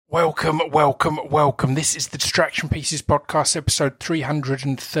Welcome. This is the Distraction Pieces podcast, episode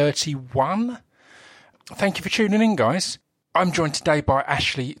 331. Thank you for tuning in, guys. I'm joined today by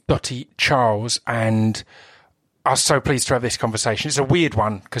Ashley Dottie Charles, and I was so pleased to have this conversation. It's a weird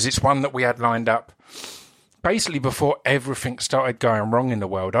one, because it's one that we had lined up basically before everything started going wrong in the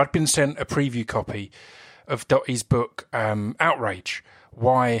world. I'd been sent a preview copy of Dottie's book, Outrage.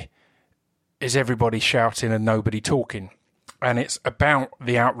 Why is everybody shouting and nobody talking? And it's about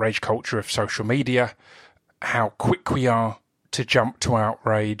the outrage culture of social media, how quick we are to jump to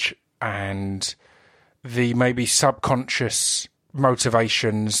outrage, and the maybe subconscious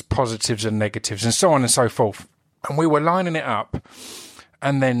motivations, positives and negatives, and so on and so forth. And we were lining it up,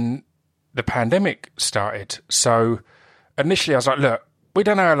 and then the pandemic started. So initially I was like, look, we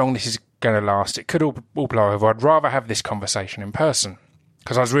don't know how long this is going to last. It could all blow over. I'd rather have this conversation in person,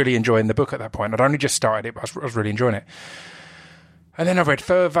 because I was really enjoying the book at that point. I'd only just started it, but I was really enjoying it. And then I read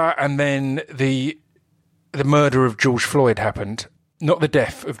further, and then the murder of George Floyd happened. Not the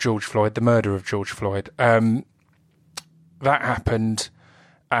death of George Floyd, the murder of George Floyd. That happened,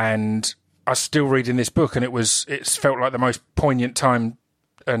 and I was still reading this book, and it felt like the most poignant time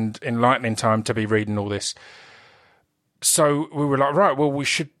and enlightening time to be reading all this. So we were like, right, well, we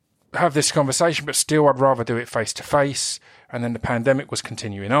should have this conversation, but still I'd rather do it face to face. And then the pandemic was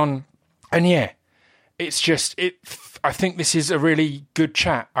continuing on. And yeah, it's just, I think this is a really good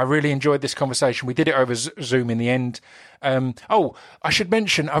chat. I really enjoyed this conversation. We did it over Zoom in the end. I should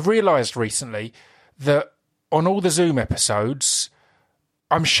mention, I've realised recently that on all the Zoom episodes,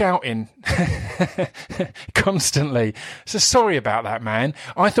 I'm shouting constantly. So sorry about that, man.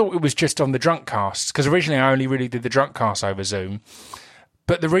 I thought it was just on the drunk casts, because originally I only really did the drunk cast over Zoom.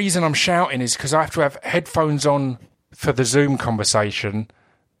 But the reason I'm shouting is because I have to have headphones on for the Zoom conversation,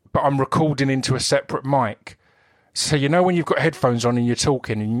 but I'm recording into a separate mic. So you know when you've got headphones on and you're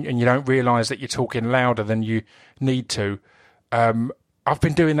talking and you don't realise that you're talking louder than you need to. I've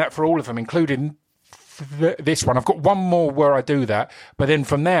been doing that for all of them, including this one. I've got one more where I do that, but then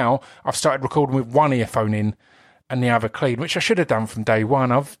from now I've started recording with one earphone in and the other clean, which I should have done from day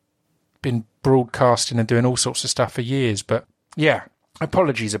one. I've been broadcasting and doing all sorts of stuff for years, but yeah,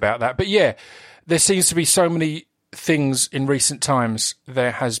 apologies about that. But yeah, there seems to be so many things in recent times.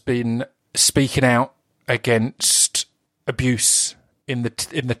 There has been speaking out against abuse in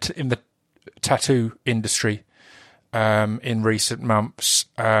the tattoo industry in recent months.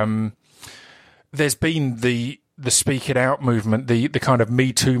 There's been the speaking out movement, the kind of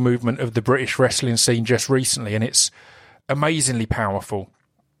Me Too movement of the British wrestling scene just recently, and it's amazingly powerful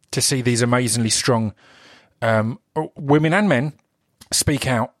to see these amazingly strong women and men speak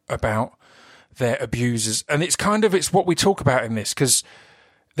out about their abusers. And it's what we talk about in this, because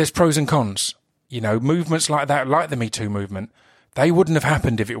there's pros and cons. You know, movements like that, like the Me Too movement, they wouldn't have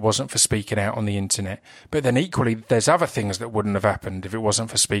happened if it wasn't for speaking out on the internet. But then equally, there's other things that wouldn't have happened if it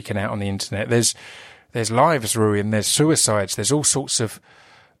wasn't for speaking out on the internet. There's lives ruined, there's suicides, there's all sorts of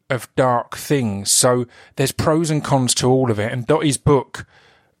dark things. So there's pros and cons to all of it. And Dottie's book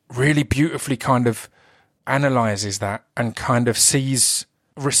really beautifully kind of analyses that and kind of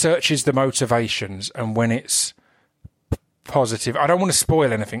researches the motivations, and when it's positive. I don't want to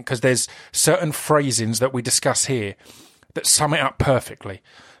spoil anything, because there's certain phrasings that we discuss here that sum it up perfectly.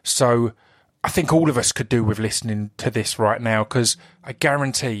 So I think all of us could do with listening to this right now, because I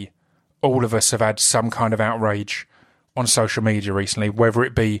guarantee all of us have had some kind of outrage on social media recently, whether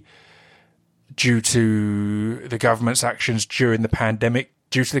it be due to the government's actions during the pandemic,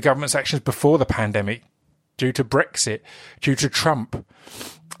 due to the government's actions before the pandemic, due to Brexit, due to Trump,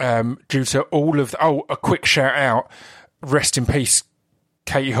 due to all of... a quick shout out, rest in peace,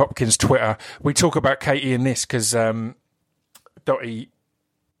 Katie Hopkins' Twitter. We talk about Katie in this because Dottie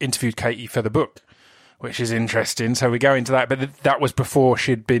interviewed Katie for the book, which is interesting. So we go into that, but that was before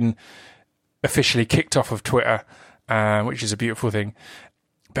she'd been officially kicked off of Twitter, which is a beautiful thing.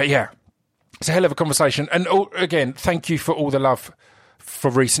 But yeah, it's a hell of a conversation. And again, thank you for all the love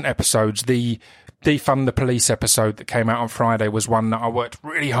for recent episodes. The Defund the Police episode that came out on Friday was one that I worked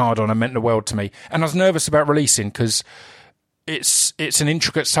really hard on and meant the world to me. And I was nervous about releasing because it's an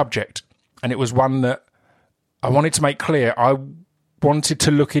intricate subject, and it was one that I wanted to make clear I wanted to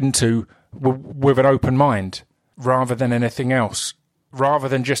look into with an open mind rather than anything else. Rather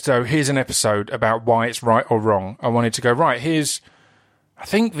than just, here's an episode about why it's right or wrong. I wanted to go, right, I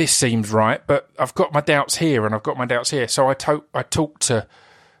think this seems right, but I've got my doubts here and I've got my doubts here. So I talked to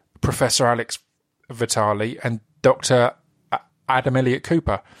Professor Alex Vitale and Dr. Adam Elliott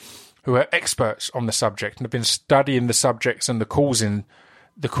Cooper, who are experts on the subject and have been studying the subjects and the causing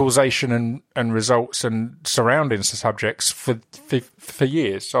the causation and results and surroundings to subjects for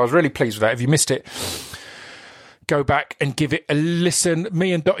years. So I was really pleased with that. If you missed it, go back and give it a listen.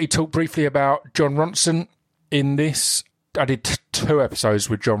 Me and Dottie talked briefly about Jon Ronson in this. I did 2 episodes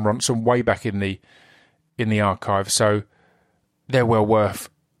with Jon Ronson way back in the archive, so they're well worth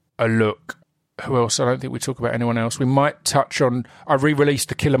a look. Who else? I don't think we talk about anyone else. We might touch on... I re-released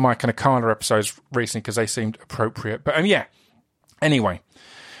the Killer Mike and Akala episodes recently because they seemed appropriate. But yeah, anyway,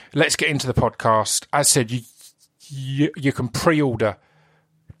 let's get into the podcast. As said, you can pre-order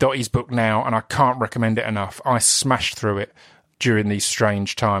Dottie's book now, and I can't recommend it enough. I smashed through it during these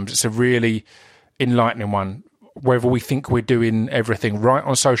strange times. It's a really enlightening one. Whether we think we're doing everything right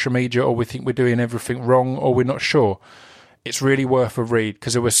on social media or we think we're doing everything wrong or we're not sure, it's really worth a read,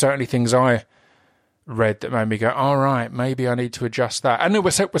 because there were certainly things I read that made me go, all right, maybe I need to adjust that. And there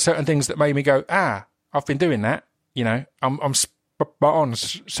were certain things that made me go, I've been doing that. You know, I'm spot on.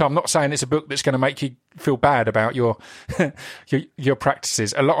 So I'm not saying it's a book that's going to make you feel bad about your your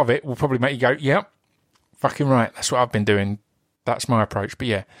practices. A lot of it will probably make you go, yep, fucking right. That's what I've been doing. That's my approach. But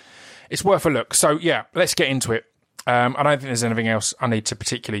yeah, it's worth a look. So yeah, let's get into it. I don't think there's anything else I need to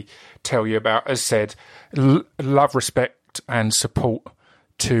particularly tell you about. As said, love, respect and support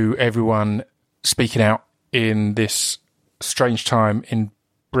to everyone speaking out in this strange time in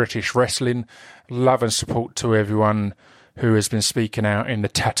British wrestling. Love and support to everyone who has been speaking out in the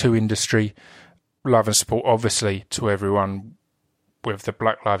tattoo industry. Love and support, obviously, to everyone with the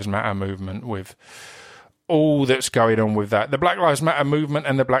Black Lives Matter movement, with all that's going on with that. The Black Lives Matter movement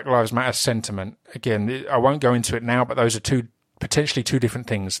and the Black Lives Matter sentiment. Again, I won't go into it now, but those are potentially two different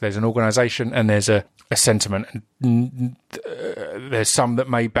things. There's an organisation and there's a sentiment. And there's some that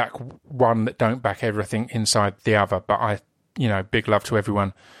may back one that don't back everything inside the other. But big love to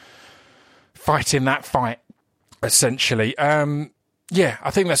everyone fighting that fight, essentially. I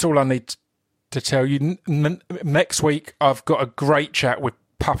think that's all I need to tell you. Next week, I've got a great chat with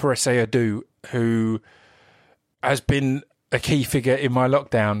Papa Essayadu, who has been a key figure in my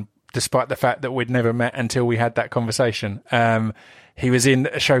lockdown, despite the fact that we'd never met until we had that conversation. He was in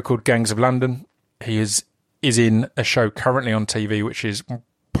a show called Gangs of London. He is in a show currently on TV, which is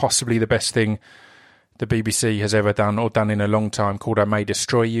possibly the best thing the BBC has ever done or done in a long time, called I May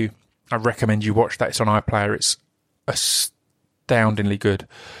Destroy You. I recommend you watch that. It's on iPlayer. It's astoundingly good.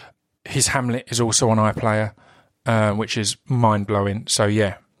 His Hamlet is also on iPlayer, which is mind-blowing. So,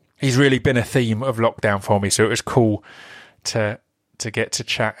 yeah, he's really been a theme of lockdown for me. So it was cool to get to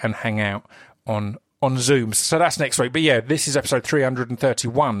chat and hang out on Zoom. So that's next week. But, yeah, this is episode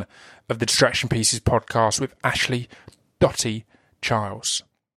 331 of the Distraction Pieces podcast with Ashley Dottie Charles.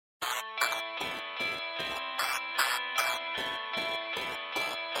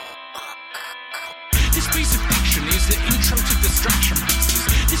 This piece of fiction is the intro to Distraction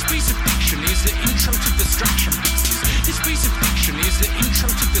Pieces. This piece of fiction is the intro to Distraction Pieces. This piece of fiction is the intro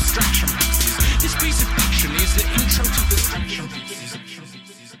to Distraction Pieces. This piece of fiction is the intro to Distraction Pieces.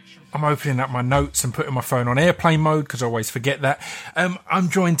 I'm opening up my notes and putting my phone on airplane mode because I always forget that. I'm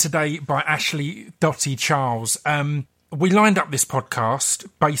joined today by Ashley Dottie Charles. We lined up this podcast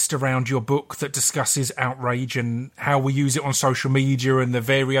based around your book that discusses outrage and how we use it on social media and the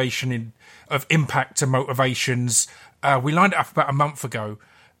variation of impact and motivations. We lined it up about a month ago,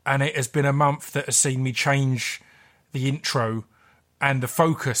 and it has been a month that has seen me change the intro and the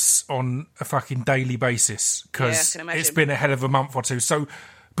focus on a fucking daily basis, because it's been a hell of a month or two. So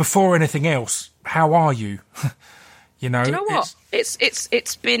before anything else, how are you? Do you know what?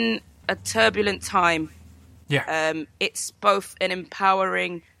 It's been a turbulent time. Yeah. It's both an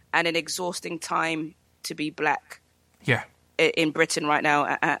empowering and an exhausting time to be black. Yeah. In Britain right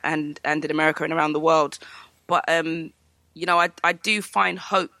now, and in America and around the world. But I do find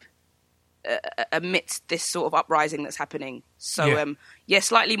hope amidst this sort of uprising that's happening. So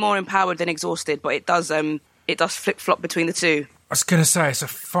slightly more empowered than exhausted, but it does flip flop between the two. I was going to say it's a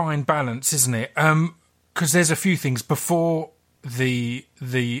fine balance, isn't it? Because there's a few things before the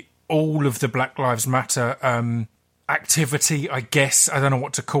all of the Black Lives Matter activity, I guess. I don't know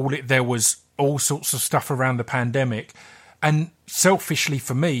what to call it. There was all sorts of stuff around the pandemic. And selfishly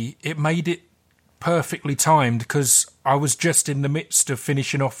for me, it made it perfectly timed because I was just in the midst of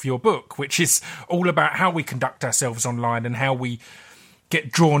finishing off your book, which is all about how we conduct ourselves online and how we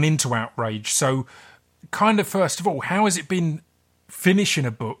get drawn into outrage. So kind of, first of all, how has it been finishing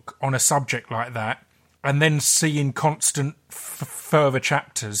a book on a subject like that and then seeing constant further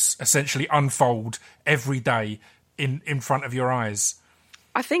chapters essentially unfold every day in front of your eyes?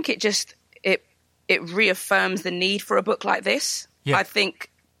 I think it reaffirms the need for a book like this. Yeah. I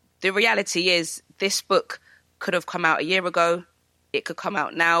think the reality is this book could have come out a year ago. it could come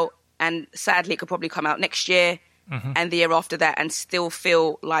out now, and sadly, it could probably come out next year and the year after that, and still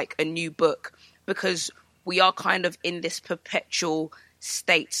feel like a new book, because we are kind of in this perpetual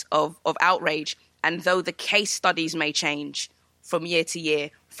state of outrage. And though the case studies may change from year to year,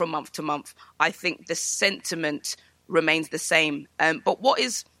 from month to month, I think the sentiment remains the same. But what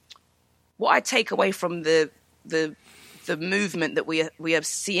I take away from the movement that we are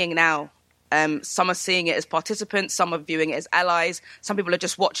seeing now, some are seeing it as participants, some are viewing it as allies, some people are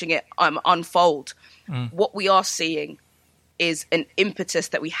just watching it unfold. What we are seeing is an impetus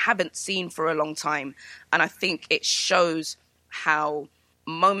that we haven't seen for a long time. And I think it shows how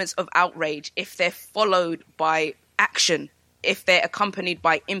moments of outrage, if they're followed by action, if they're accompanied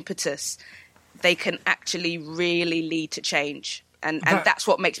by impetus, they can actually really lead to change. And that's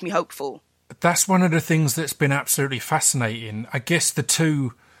what makes me hopeful. That's one of the things that's been absolutely fascinating. I guess the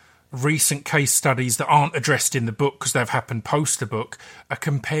two recent case studies that aren't addressed in the book because they've happened post the book are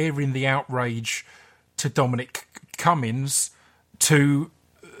comparing the outrage to Dominic Cummings to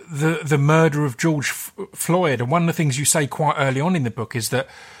the murder of George Floyd. And one of the things you say quite early on in the book is that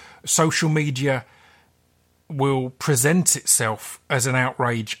social media will present itself as an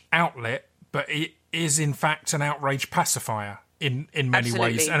outrage outlet, but it is in fact an outrage pacifier in many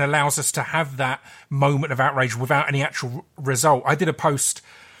ways, and allows us to have that moment of outrage without any actual result. I did a post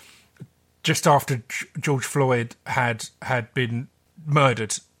just after George Floyd had been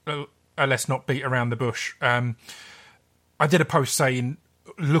murdered. Let's not beat around the bush. I did a post saying,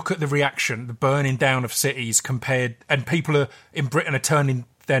 look at the reaction, the burning down of cities compared, and people in Britain are turning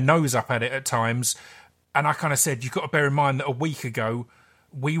their nose up at it at times. And I kind of said, you've got to bear in mind that a week ago,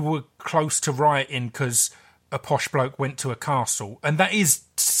 we were close to rioting because a posh bloke went to a castle. And that is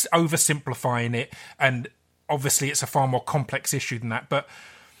oversimplifying it. And obviously it's a far more complex issue than that. But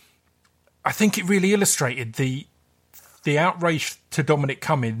I think it really illustrated the outrage to Dominic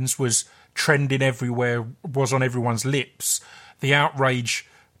Cummings was trending everywhere, was on everyone's lips. The outrage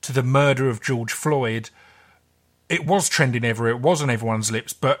to the murder of George Floyd, it was trending everywhere, it was on everyone's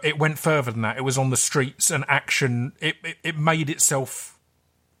lips, but it went further than that. It was on the streets and action. It made itself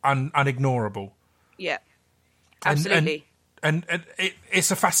unignorable. Yeah, absolutely. And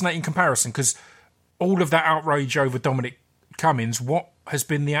it's a fascinating comparison because all of that outrage over Dominic Cummings, what has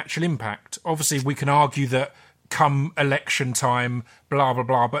been the actual impact? Obviously, we can argue that come election time, blah, blah,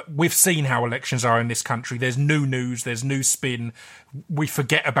 blah, but we've seen how elections are in this country. There's new news, there's new spin. We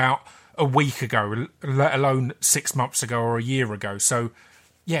forget about a week ago, let alone 6 months ago or a year ago. So,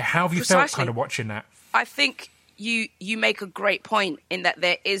 yeah, how have you felt kind of watching that? I think you make a great point in that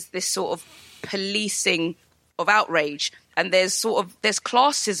there is this sort of policing of outrage, and there's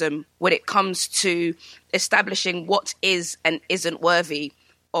classism when it comes to establishing what is and isn't worthy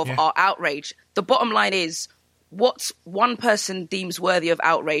of our outrage. The bottom line is, what one person deems worthy of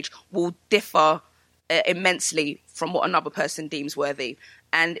outrage will differ immensely from what another person deems worthy.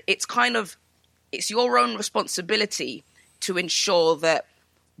 And it's your own responsibility to ensure that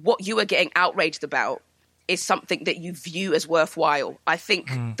what you are getting outraged about is something that you view as worthwhile. I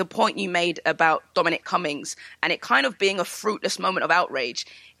think the point you made about Dominic Cummings and it kind of being a fruitless moment of outrage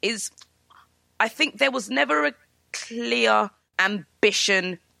is, I think there was never a clear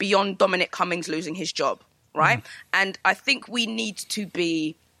ambition beyond Dominic Cummings losing his job. Right? And I think we need to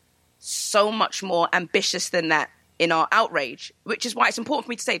be so much more ambitious than that in our outrage, which is why it's important for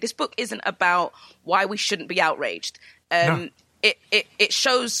me to say this book isn't about why we shouldn't be outraged. No. It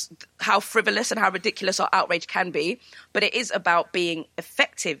shows how frivolous and how ridiculous our outrage can be, but it is about being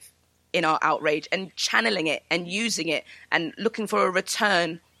effective in our outrage and channeling it and using it and looking for a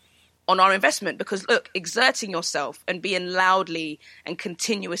return on our investment. Because look, exerting yourself and being loudly and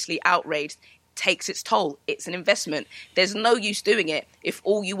continuously outraged takes its toll. It's an investment. There's no use doing it if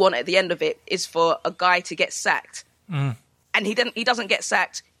all you want at the end of it is for a guy to get sacked. And he doesn't get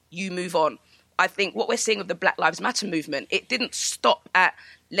sacked, you move on. I think what we're seeing with the Black Lives Matter movement, it didn't stop at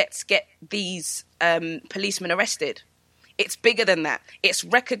let's get these policemen arrested. It's bigger than that. It's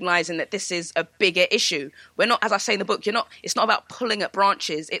recognizing that this is a bigger issue. We're not, as I say in the book, it's not about pulling at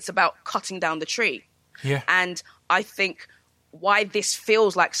branches, it's about cutting down the tree. Yeah. And I think why this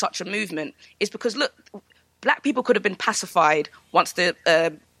feels like such a movement is because, look, black people could have been pacified once the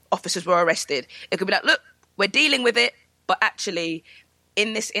officers were arrested. It could be like, look, we're dealing with it, but actually,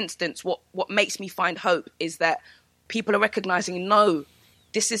 in this instance, what makes me find hope is that people are recognizing, no,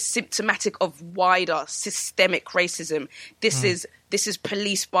 this is symptomatic of wider systemic racism. This is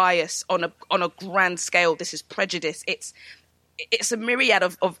police bias on a grand scale. This is prejudice. It's a myriad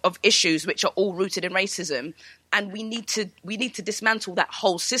of issues which are all rooted in racism, and we need to dismantle that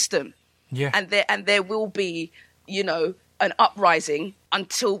whole system. Yeah. And there will be, an uprising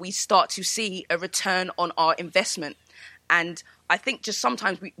until we start to see a return on our investment. And I think just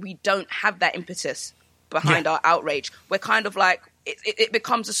sometimes we don't have that impetus behind our outrage. We're kind of like, it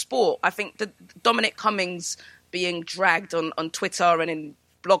becomes a sport. I think the Dominic Cummings being dragged on Twitter and in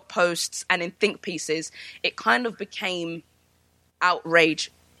blog posts and in think pieces, it kind of became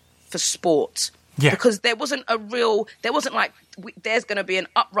outrage for sport. Yeah. Because there wasn't like, there's going to be an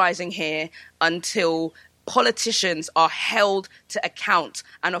uprising here until politicians are held to account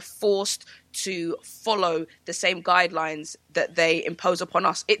and are forced to follow the same guidelines that they impose upon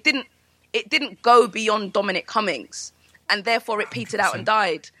us. It didn't go beyond Dominic Cummings, and therefore it petered 100%. Out and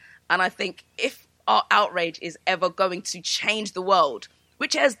died. And I think if our outrage is ever going to change the world,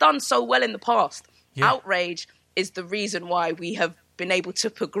 which it has done so well in the past, outrage is the reason why we have been able to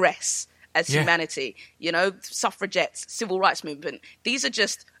progress as humanity. You know, suffragettes, civil rights movement. These are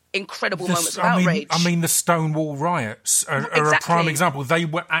just incredible moments of outrage. I mean, the Stonewall riots are a prime example. They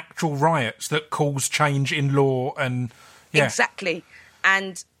were actual riots that caused change in law and... Yeah. Exactly.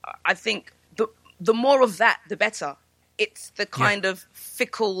 And I think the more of that, the better. It's the kind of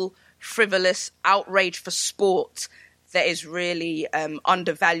fickle, frivolous outrage for sport that is really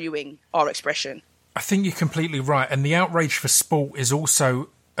undervaluing our expression. I think you're completely right. And the outrage for sport is also,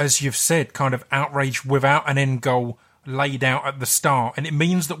 as you've said, kind of outrage without an end goal laid out at the start. And it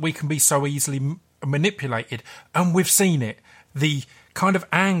means that we can be so easily manipulated. And we've seen it. The kind of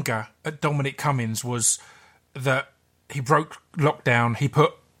anger at Dominic Cummings was that he broke lockdown, he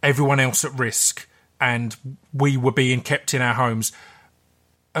put everyone else at risk, and we were being kept in our homes.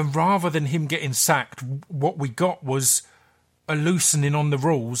 And rather than him getting sacked, what we got was a loosening on the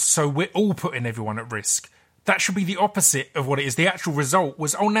rules, so we're all putting everyone at risk. That should be the opposite of what it is. The actual result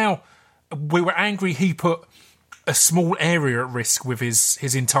was, now we were angry he put a small area at risk with his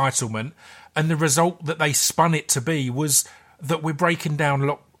entitlement, and the result that they spun it to be was that we're breaking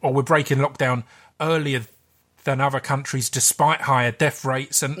lockdown earlier than other countries despite higher death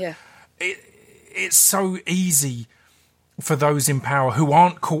rates. And it's so easy for those in power who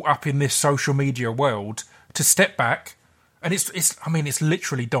aren't caught up in this social media world to step back. And it's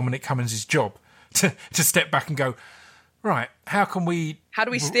literally Dominic Cummings' job to step back and go, right, how do we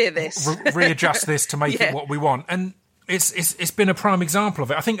steer this? Readjust this to make it what we want? And it's been a prime example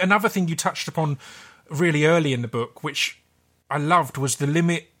of it. I think another thing you touched upon really early in the book, which I loved, was the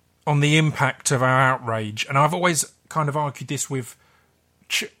limit on the impact of our outrage. And I've always kind of argued this with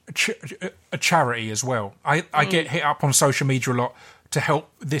a charity as well. I get hit up on social media a lot to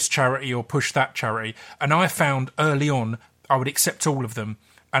help this charity or push that charity. And I found early on I would accept all of them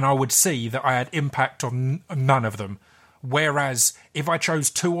and I would see that I had impact on none of them. Whereas if I chose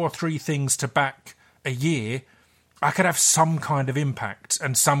 2 or 3 things to back a year, I could have some kind of impact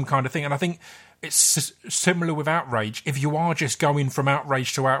and some kind of thing. And I think it's similar with outrage. If you are just going from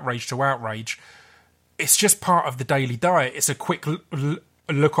outrage to outrage to outrage, it's just part of the daily diet. It's a quick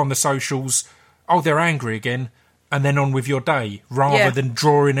look on the socials. Oh, they're angry again. And then on with your day, rather than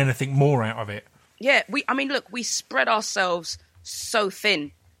drawing anything more out of it. Yeah, we spread ourselves so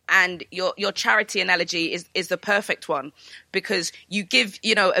thin. And your charity analogy is the perfect one, because you give,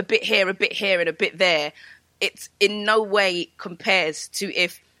 a bit here, and a bit there. It's in no way compares to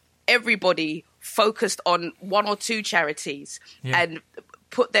if everybody focused on 1 or 2 charities and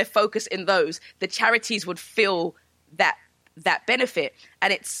put their focus in those. The charities would feel that benefit.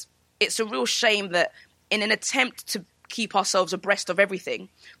 And it's a real shame that in an attempt to keep ourselves abreast of everything,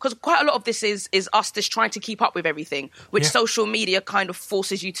 because quite a lot of this is us just trying to keep up with everything, which social media kind of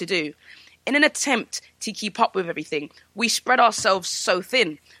forces you to do. In an attempt to keep up with everything, we spread ourselves so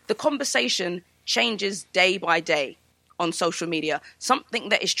thin. The conversation changes day by day on social media. Something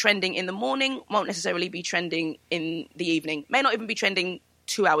that is trending in the morning won't necessarily be trending in the evening, may not even be trending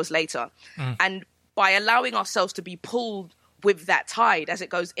 2 hours later. And by allowing ourselves to be pulled with that tide as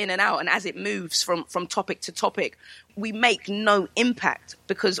it goes in and out and as it moves from topic to topic, we make no impact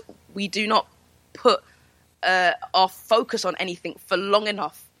because we do not put our focus on anything for long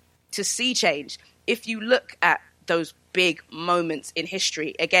enough to see change. If you look at those big moments in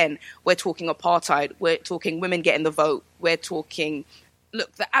history, again, we're talking apartheid, we're talking women getting the vote, we're talking,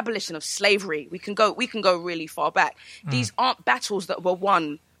 look, the abolition of slavery. We can go really far back. These aren't battles that were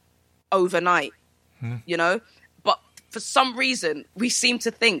won overnight, But for some reason, we seem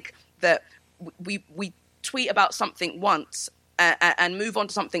to think that we tweet about something once and move on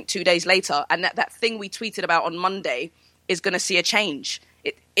to something 2 days later, and that thing we tweeted about on Monday is going to see a change.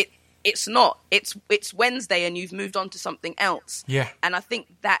 It's not. It's Wednesday and you've moved on to something else. Yeah. And I think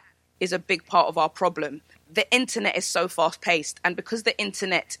that is a big part of our problem. The internet is so fast-paced, and because the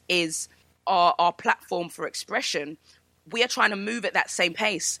internet is our platform for expression, we are trying to move at that same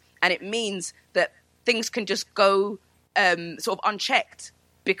pace. And it means that things can just go sort of unchecked,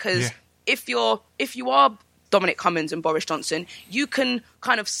 because if you are Dominic Cummings and Boris Johnson, you can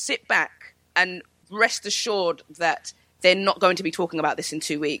kind of sit back and rest assured that they're not going to be talking about this in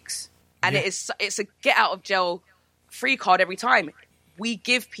 2 weeks. And it's a get out of jail free card every time. We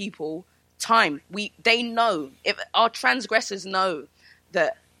give people time. They know, if our transgressors know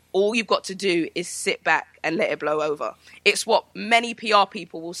that all you've got to do is sit back and let it blow over. It's what many PR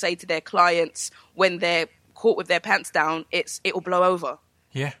people will say to their clients when they're caught with their pants down. It'll blow over.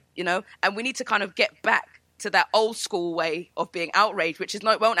 Yeah. You know, and we need to kind of get back to that old school way of being outraged, which is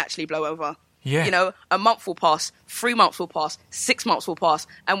no, it won't actually blow over. Yeah. You know, a month will pass, 3 months will pass, 6 months will pass,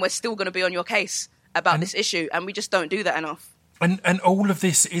 and we're still going to be on your case about this issue, and we just don't do that enough. And all of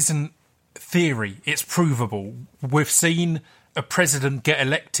this isn't theory, it's provable. We've seen a president get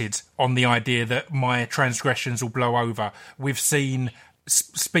elected on the idea that my transgressions will blow over. We've seen,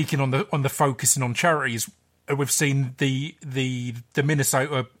 speaking on the focusing on charities, we've seen the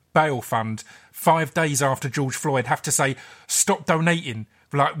Minnesota bail fund 5 days after George Floyd have to say, stop donating.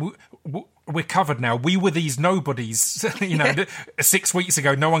 Like, we're covered now. We were these nobodies, 6 weeks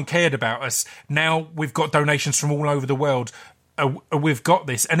ago. No one cared about us. Now we've got donations from all over the world. We've got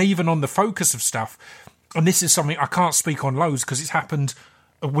this. And even on the focus of stuff, and this is something I can't speak on loads because it's happened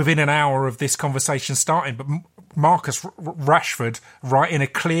within an hour of this conversation starting, but Marcus Rashford writing a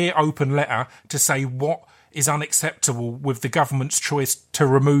clear, open letter to say what is unacceptable with the government's choice to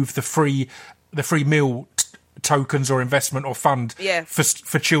remove the free meal tokens or investment or fund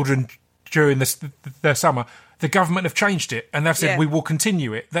for children during the summer. The government have changed it, and they've said we will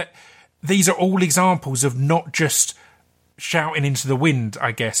continue it. That these are all examples of not just shouting into the wind,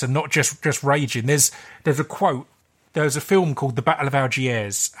 I guess, and not just raging. There's a quote. There's a film called The Battle of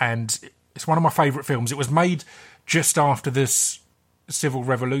Algiers, and it's one of my favourite films. It was made just after this civil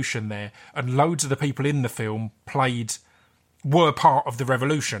revolution there, and loads of the people in the film were part of the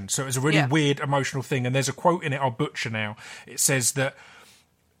revolution. So it was a really weird, emotional thing. And there's a quote in it I'll butcher now. It says that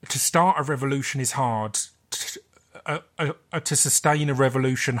to start a revolution is hard. To sustain a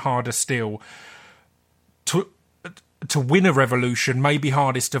revolution, harder still. To win a revolution may be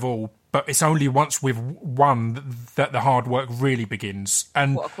hardest of all, but it's only once we've won that the hard work really begins.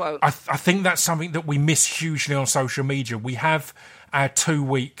 And what a quote. I think that's something that we miss hugely on social media. We have our 2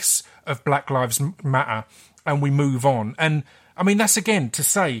 weeks of Black Lives Matter and we move on. And, I mean, that's again to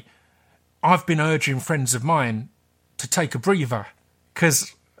say, I've been urging friends of mine to take a breather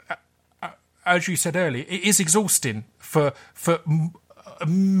because, as you said earlier, it is exhausting for a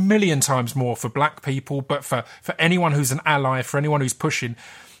million times more for black people, but for anyone who's an ally, for anyone who's pushing.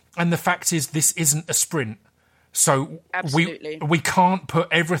 And the fact is, this isn't a sprint. So we can't put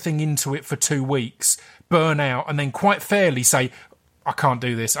everything into it for 2 weeks, burn out, and then quite fairly say, I can't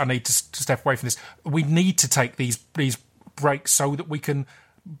do this, I need to step away from this. We need to take these breaks so that we can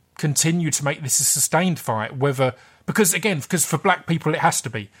continue to make this a sustained fight, because for black people it has to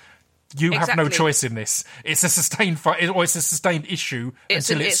be. You have no choice in this. It's a sustained fight, or it's a sustained issue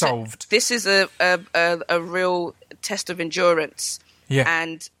until it's solved. This is a real test of endurance. Yeah.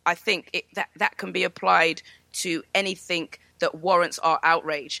 And I think that can be applied to anything that warrants our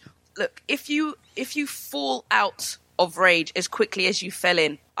outrage. Look, if you fall out of rage as quickly as you fell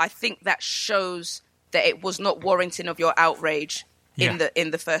in, I think that shows that it was not warranting of your outrage in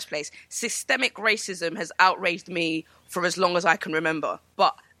the first place. Systemic racism has outraged me for as long as I can remember,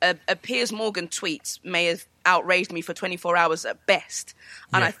 but a Piers Morgan tweet may have outraged me for 24 hours at best.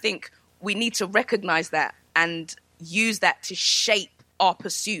 And I think we need to recognise that and use that to shape our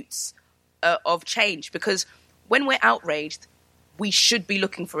pursuits of change. Because when we're outraged, we should be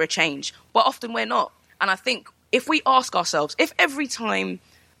looking for a change. But often we're not. And I think if we ask ourselves, if every time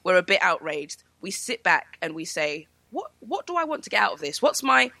we're a bit outraged, we sit back and we say, what do I want to get out of this? What's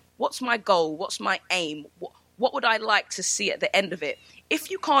my goal? What's my aim? What would I like to see at the end of it? If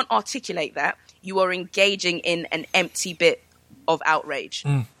you can't articulate that, you are engaging in an empty bit of outrage.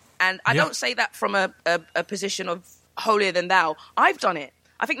 And I don't say that from a position of holier than thou. I've done it.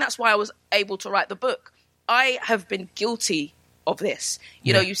 I think that's why I was able to write the book. I have been guilty of this.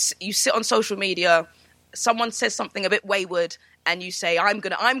 You know, you sit on social media, someone says something a bit wayward, and you say, I'm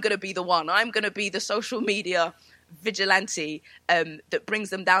gonna be the one. I'm gonna be the social media vigilante that brings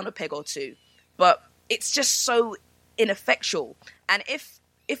them down a peg or two. But it's just so ineffectual. And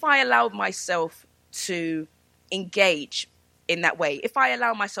if I allow myself to engage in that way, if I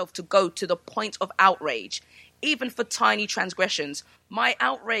allow myself to go to the point of outrage, even for tiny transgressions, my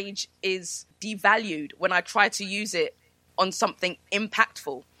outrage is devalued when I try to use it on something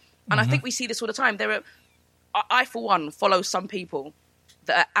impactful. And I think we see this all the time. There are I for one follow some people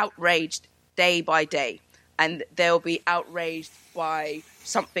that are outraged day by day, and they'll be outraged by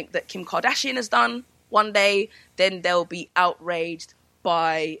something that Kim Kardashian has done one day, then they'll be outraged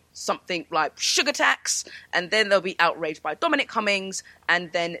by something like sugar tax, and then they'll be outraged by Dominic Cummings,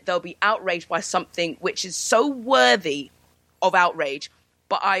 and then they'll be outraged by something which is so worthy of outrage,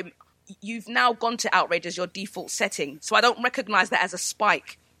 but you've now gone to outrage as your default setting, so I don't recognize that as a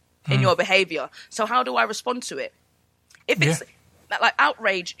spike in your behavior. So how do I respond to it? If it's like,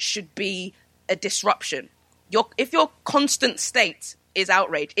 outrage should be a disruption. If your constant state is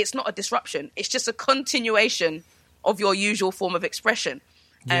outrage, it's not a disruption. It's just a continuation of your usual form of expression.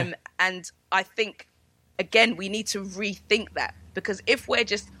 And I think, again, we need to rethink that, because if we're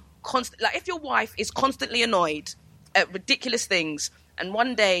just if your wife is constantly annoyed at ridiculous things, and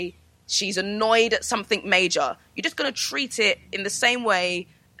one day she's annoyed at something major, you're just going to treat it in the same way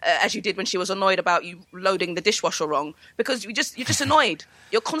as you did when she was annoyed about you loading the dishwasher wrong, because you're just annoyed.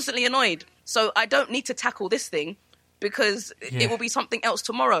 You're constantly annoyed. So I don't need to tackle this thing because it will be something else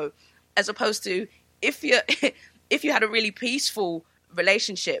tomorrow, as opposed to if you had a really peaceful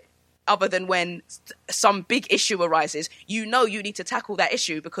relationship, other than when some big issue arises, you need to tackle that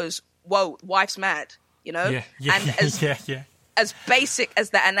issue because, whoa, wife's mad, And as basic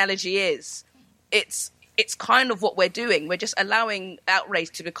as that analogy is, it's kind of what we're doing. We're just allowing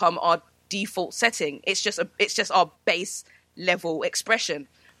outrage to become our default setting. It's just our base level expression,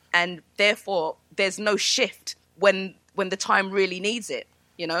 and therefore there's no shift when the time really needs it.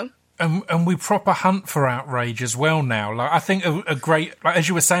 And we proper hunt for outrage as well now. Like, I think a great, like, as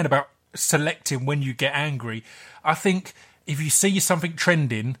you were saying about selecting when you get angry, I think if you see something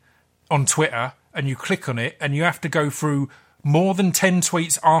trending on Twitter and you click on it and you have to go through more than 10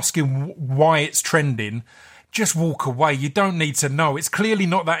 tweets asking why it's trending, just walk away. You don't need to know. It's clearly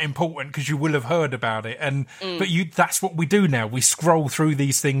not that important because you will have heard about it. But that's what we do now. We scroll through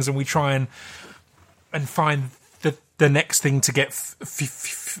these things and we try and find the next thing to get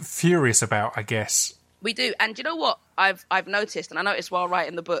furious about, I guess. We do. And you know what I've noticed, and I noticed while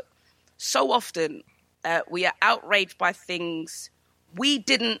writing the book, so often we are outraged by things we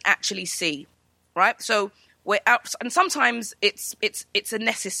didn't actually see, right? So we're out, and sometimes it's a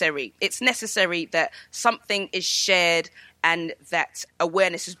necessary. It's necessary that something is shared and that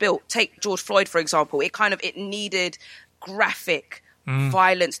awareness is built. Take George Floyd, for example. It needed graphic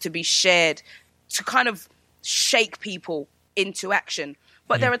violence to be shared to kind of shake people into action.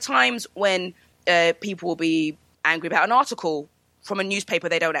 But there are times when people will be angry about an article from a newspaper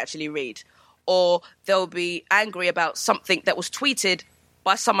they don't actually read, or they'll be angry about something that was tweeted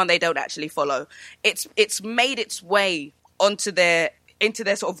by someone they don't actually follow. It's made its way into their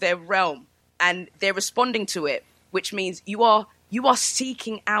sort of their realm, and they're responding to it, which means you are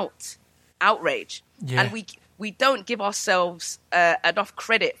seeking out outrage, and we don't give ourselves enough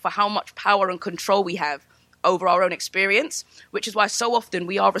credit for how much power and control we have over our own experience, which is why so often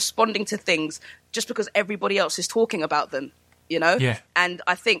we are responding to things just because everybody else is talking about them, And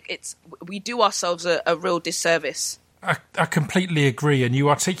I think we do ourselves a real disservice. I completely agree, and you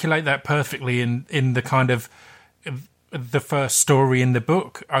articulate that perfectly in the kind of the first story in the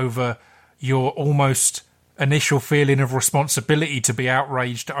book, over your almost initial feeling of responsibility to be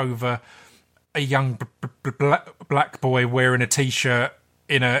outraged over a young black boy wearing a T-shirt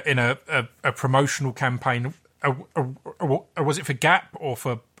in a promotional campaign. Was it for Gap or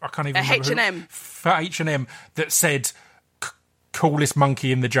for, I can't even remember H&M? For H&M, that said coolest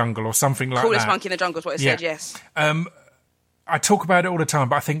monkey in the jungle or something like that. Coolest monkey in the jungle is what it said, yes. I talk about it all the time,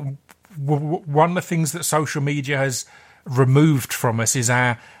 but I think one of the things that social media has removed from us is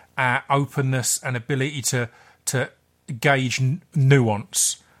our openness and ability to gauge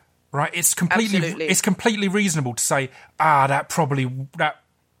nuance. Right? It's completely reasonable to say, that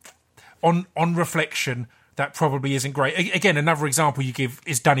on reflection, that probably isn't great. Again, another example you give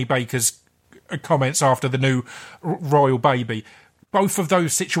is Danny Baker's comments after the new royal baby. Both of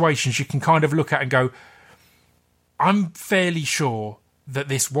those situations you can kind of look at and go, I'm fairly sure that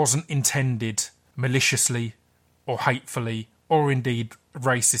this wasn't intended maliciously or hatefully or indeed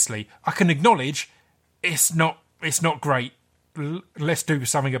racistly. I can acknowledge it's not great. Let's do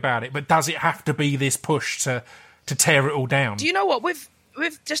something about it. But does it have to be this push to tear it all down? Do you know what? With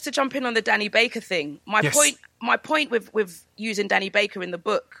just to jump in on the Danny Baker thing, my point with using Danny Baker in the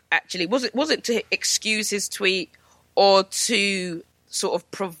book actually wasn't to excuse his tweet or to sort of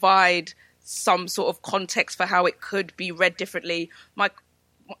provide some sort of context for how it could be read differently.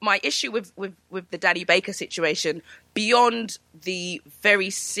 My issue with the Danny Baker situation, beyond the very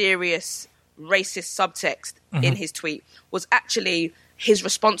serious racist subtext in his tweet, was actually his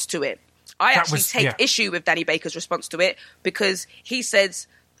response to it. I actually take issue with Danny Baker's response to it, because he says,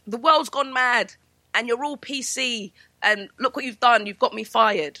 the world's gone mad and you're all PC and look what you've done, you've got me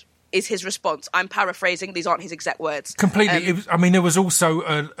fired, is his response. I'm paraphrasing, these aren't his exact words. Completely. There was also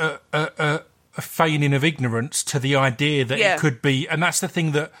a feigning of ignorance to the idea that it could be, and that's the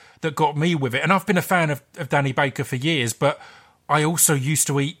thing that got me with it. And I've been a fan of Danny Baker for years, but I also used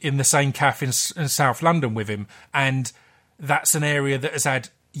to eat in the same cafe in South London with him, and that's an area that has had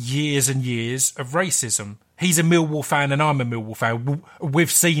years and years of racism. He's a Millwall fan and I'm a Millwall fan.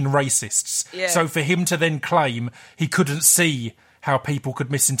 We've seen racists. Yeah. So for him to then claim he couldn't see how people could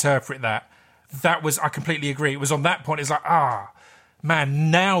misinterpret that was, I completely agree. It was on that point, it's like,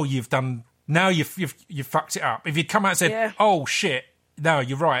 man, now you've fucked it up. If you'd come out and said, oh shit, no,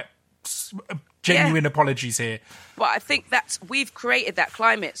 you're right. Genuine apologies here. But I think we've created that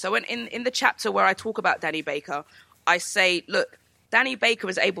climate. So in the chapter where I talk about Danny Baker, I say, look, Danny Baker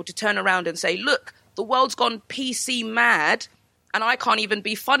is able to turn around and say, look, the world's gone PC mad and I can't even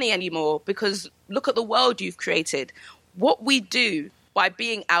be funny anymore because look at the world you've created. What we do by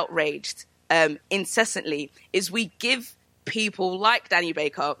being outraged incessantly is we give people like Danny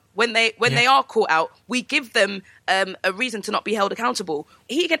Baker, when they are caught out, we give them a reason to not be held accountable.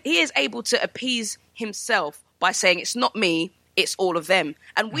 He is able to appease himself by saying, it's not me, it's all of them.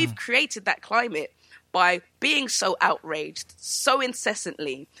 And we've created that climate by being so outraged, so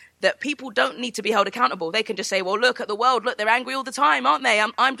incessantly, that people don't need to be held accountable. They can just say, well, look at the world. Look, they're angry all the time, aren't they?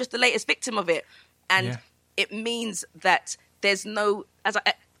 I'm just the latest victim of it. And it means that there's no, as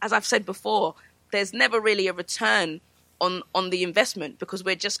I've said before, there's never really a return on the investment, because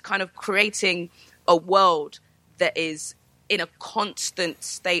we're just kind of creating a world that is in a constant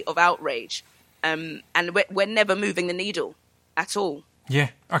state of outrage. And we're never moving the needle at all. Yeah,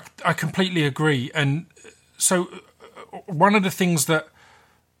 I completely agree. And so one of the things that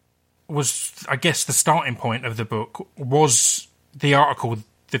was, I guess, the starting point of the book was the article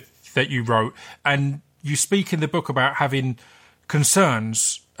that you wrote. And you speak in the book about having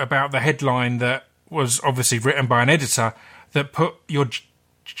concerns about the headline that was obviously written by an editor that put your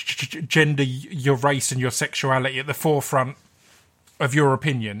gender, your race and your sexuality at the forefront of your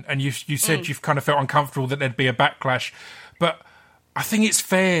opinion. And you said you've kind of felt uncomfortable that there'd be a backlash. But I think it's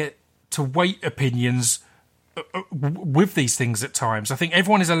fair to weight opinions with these things at times. I think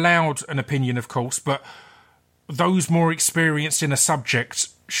everyone is allowed an opinion, of course, but those more experienced in a subject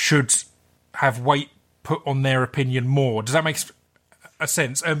should have weight put on their opinion more. Does that make a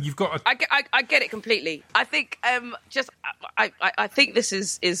sense? You've got. I get it completely. I think I think this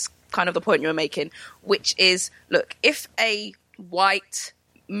is kind of the point you were making, which is, look, if a white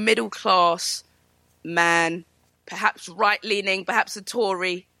middle class man, perhaps right-leaning, perhaps a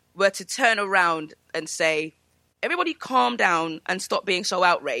Tory, were to turn around and say, everybody calm down and stop being so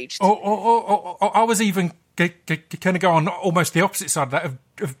outraged. I was even going to go on almost the opposite side of that,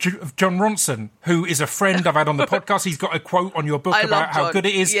 of John Ronson, who is a friend I've had on the podcast. He's got a quote on your book about how good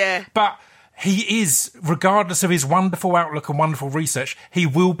it is. Yeah. But he is, regardless of his wonderful outlook and wonderful research, he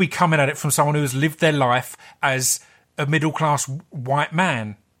will be coming at it from someone who has lived their life as a middle-class white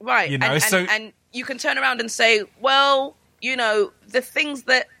man. Right. You know, and you can turn around and say, well, you know, the things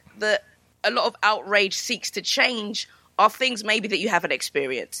that a lot of outrage seeks to change are things maybe that you haven't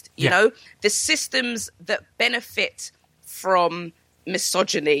experienced. You know, the systems that benefit from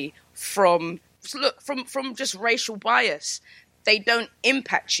misogyny, from just racial bias, they don't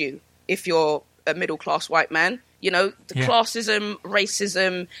impact you if you're a middle-class white man. You know, the classism,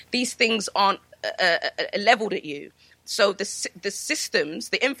 racism, these things aren't leveled at you. So the systems,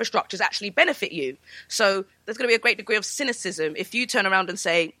 the infrastructures actually benefit you. So there's going to be a great degree of cynicism if you turn around and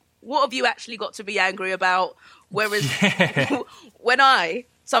say, what have you actually got to be angry about? Whereas when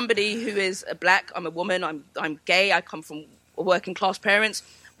somebody who is black, I'm a woman, I'm gay, I come from working class parents.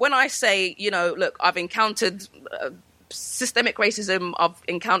 When I say, you know, look, I've encountered systemic racism, I've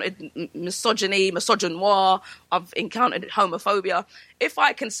encountered misogyny, misogynoir, I've encountered homophobia. If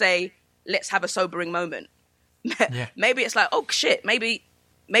I can say, let's have a sobering moment, maybe it's like, oh shit, maybe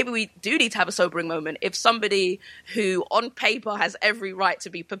we do need to have a sobering moment. If somebody who on paper has every right to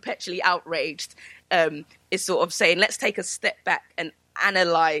be perpetually outraged is sort of saying, let's take a step back and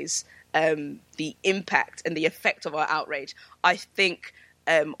analyze the impact and the effect of our outrage. I think,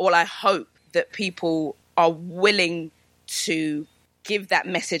 or I hope that people are willing to give that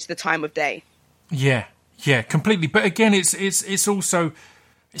message the time of day. Yeah, completely. But again, it's also,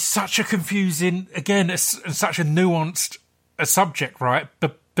 it's such a confusing, again, it's such a nuanced subject, right?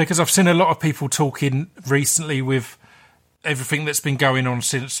 But because I've seen a lot of people talking recently with everything that's been going on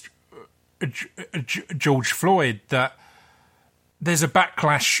since George Floyd, that there's a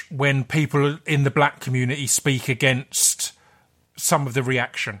backlash when people in the black community speak against some of the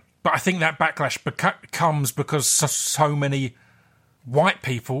reaction. But I think that backlash comes because so many white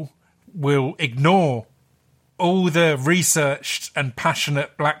people will ignore all the researched and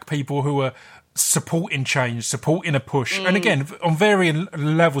passionate black people who are supporting change, supporting a push. And again, on varying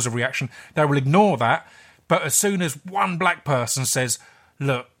levels of reaction, they will ignore that. But as soon as one black person says,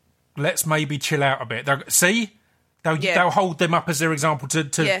 look, let's maybe chill out a bit, they'll hold them up as their example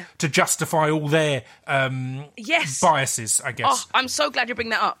to justify all their biases, I guess. Oh, I'm so glad you bring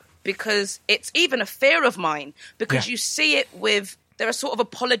that up, because it's even a fear of mine, because you see it with, there are sort of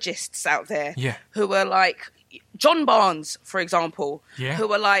apologists out there who are like, John Barnes, for example,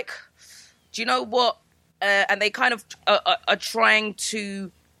 who are like, do you know what? And they kind of are trying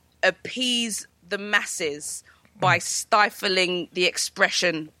to appease the masses by stifling the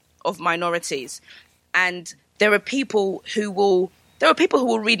expression of minorities. And there are people who will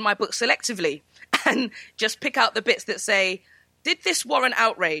read my book selectively and just pick out the bits that say, did this warrant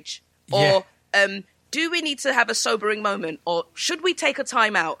outrage? Or do we need to have a sobering moment? Or should we take a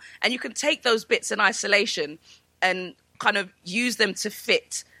time out? And you can take those bits in isolation and kind of use them to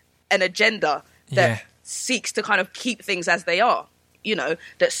fit an agenda that seeks to kind of keep things as they are, you know,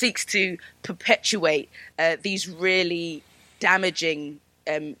 that seeks to perpetuate these really damaging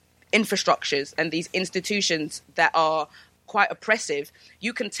infrastructures and these institutions that are quite oppressive.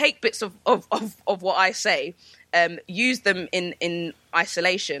 You can take bits of what I say, use them in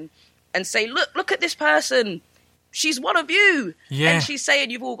isolation, and say, look at this person. She's one of you. Yeah. And she's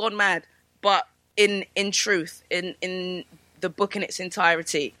saying you've all gone mad. But in truth, in the book in its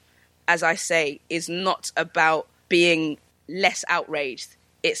entirety, as I say, is not about being less outraged.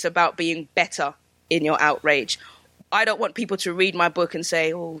 It's about being better in your outrage. I don't want people to read my book and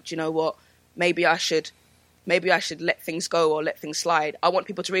say, oh, do you know what? Maybe I should let things go or let things slide. I want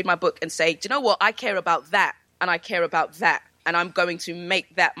people to read my book and say, do you know what? I care about that, and I care about that, and I'm going to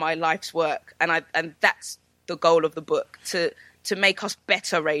make that my life's work. And that's the goal of the book, to make us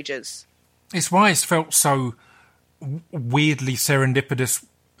better ragers. It's why it's felt so weirdly serendipitous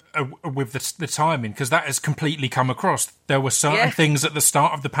with the timing, because that has completely come across. There were certain things at the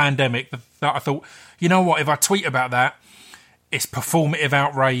start of the pandemic that I thought, you know what, if I tweet about that, it's performative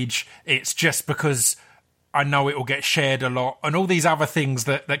outrage, it's just because I know it will get shared a lot, and all these other things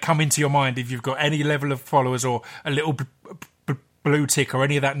that come into your mind if you've got any level of followers or a little blue tick or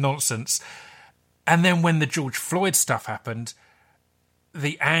any of that nonsense. And then when the George Floyd stuff happened,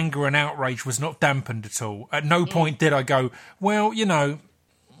 the anger and outrage was not dampened at all. At no point did I go, well, you know,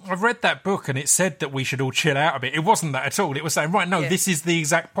 I've read that book and it said that we should all chill out a bit. It wasn't that at all. It was saying, right, no, this is the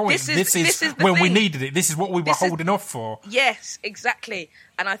exact point. This is when we needed it. This is what we were holding off for. Yes, exactly.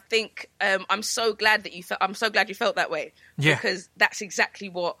 And I think I'm so glad you felt that way. Yeah. Because that's exactly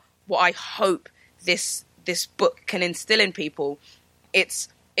what I hope this book can instill in people. It's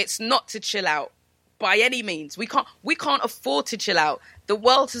not to chill out by any means. We can't afford to chill out. The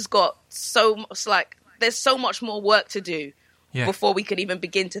world has got so much, there's so much more work to do before we can even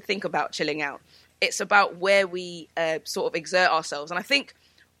begin to think about chilling out. It's about where we sort of exert ourselves. And I think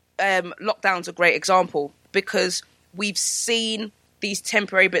lockdown's a great example, because we've seen these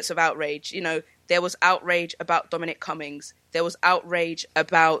temporary bits of outrage. You know, there was outrage about Dominic Cummings. There was outrage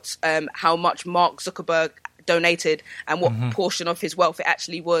about how much Mark Zuckerberg donated and what portion of his wealth it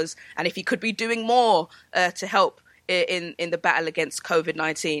actually was, and if he could be doing more to help in the battle against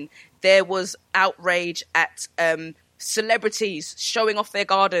COVID-19. There was outrage at celebrities showing off their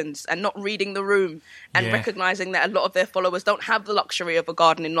gardens and not reading the room and recognizing that a lot of their followers don't have the luxury of a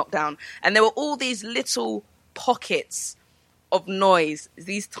garden in lockdown. And there were all these little pockets of noise,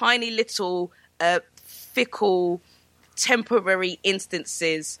 these tiny little fickle, temporary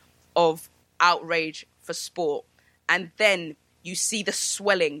instances of outrage for sport. And then you see the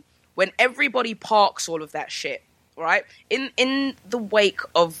swelling when everybody parks all of that shit, right? In the wake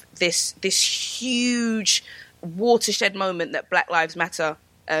of this huge watershed moment that Black Lives Matter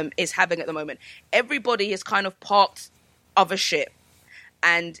is having at the moment, everybody is kind of parked other shit,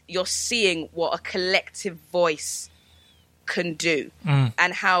 and you're seeing what a collective voice can do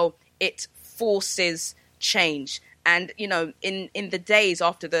and how it forces change. And, you know, in the days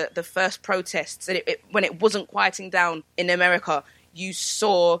after the first protests, and when it wasn't quieting down in America, you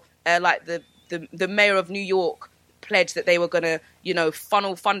saw like the mayor of New York pledge that they were going to, you know,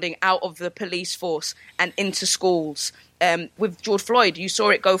 funnel funding out of the police force and into schools. With George Floyd, you saw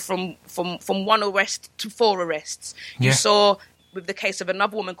it go from 1 arrest to 4 arrests. You saw with the case of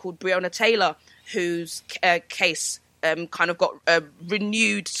another woman called Breonna Taylor, whose case kind of got a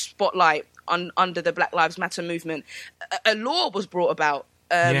renewed spotlight under the Black Lives Matter movement. A law was brought about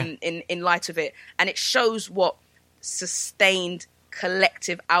in light of it, and it shows what sustained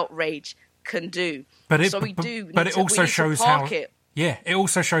collective outrage can do. But it also shows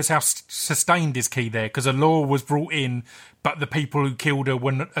how sustained is key there, because a law was brought in, but the people who killed her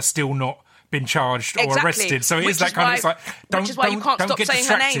are still not been charged or arrested. So it is that kind of, it's like, which is why you can't stop saying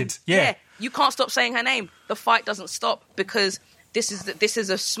her name. Yeah, you can't stop saying her name. The fight doesn't stop, because this is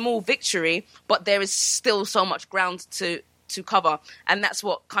a small victory, but there is still so much ground to cover, and that's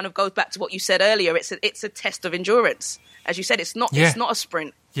what kind of goes back to what you said earlier. It's a test of endurance, as you said. It's not a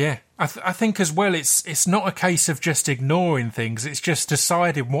sprint. Yeah, I think as well. It's not a case of just ignoring things. It's just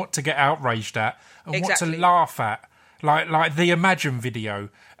deciding what to get outraged at and what to laugh at. Like the Imagine video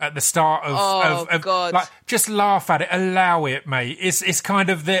at the start of God. Like, just laugh at it, allow it, mate. It's kind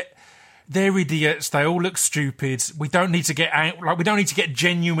of that they're idiots. They all look stupid. We don't need to get we don't need to get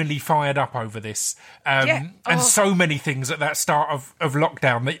genuinely fired up over this. And so many things at that start of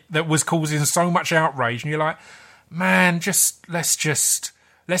lockdown that was causing so much outrage. And you're like, man,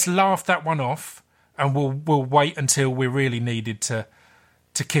 let's laugh that one off, and we'll wait until we're really needed to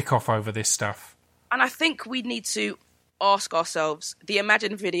kick off over this stuff. And I think we need to ask ourselves, the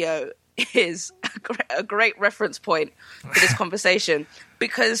Imagine video is a great reference point for this conversation,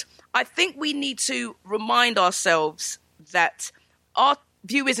 because I think we need to remind ourselves that our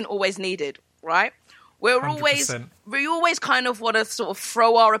view isn't always needed, right? We 100%. always kind of want to sort of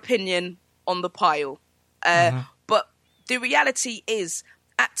throw our opinion on the pile. But the reality is,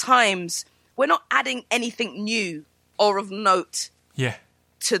 at times, we're not adding anything new or of note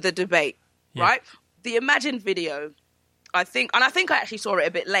to the debate, right? The Imagine video, I think I actually saw it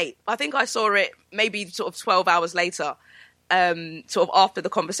a bit late. I think I saw it maybe sort of 12 hours later, sort of after the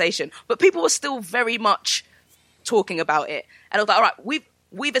conversation. But people were still very much talking about it. And I was like, all right,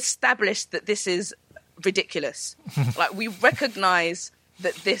 we've established that this is ridiculous. Like, we recognise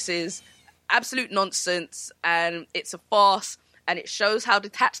that this is absolute nonsense and it's a farce, and it shows how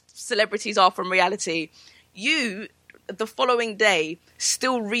detached celebrities are from reality. You, the following day,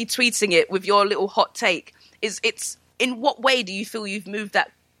 still retweeting it with your little hot take. It's in what way do you feel you've moved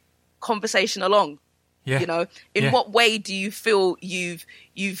that conversation along? Yeah. You know, in what way do you feel you've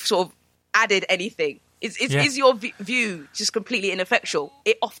sort of added anything? Is your view just completely ineffectual?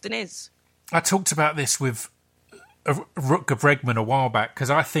 It often is. I talked about this with Rutger Bregman a while back,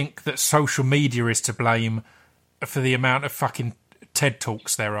 because I think that social media is to blame for the amount of fucking TED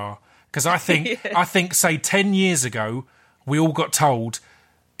Talks there are. Because I think, say, 10 years ago, we all got told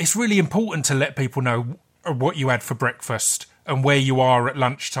it's really important to let people know what you had for breakfast and where you are at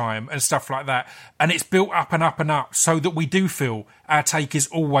lunchtime and stuff like that. And it's built up and up and up so that we do feel our take is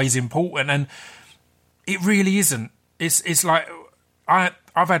always important. And it really isn't. It's like I've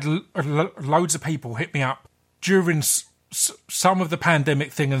had loads of people hit me up during some of the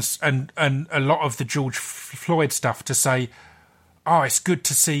pandemic thing and a lot of the George Floyd stuff to say, oh, it's good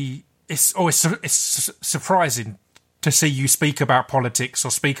to see. It's surprising to see you speak about politics or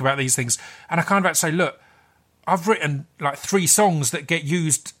speak about these things. And I kind of had to say, look, I've written like 3 songs that get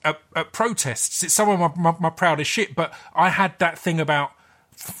used at protests. It's some of my proudest shit. But I had that thing about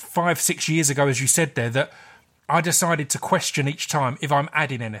 5-6 years ago, as you said there, that I decided to question each time if I'm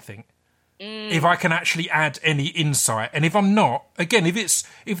adding anything. If I can actually add any insight. And if I'm not, again,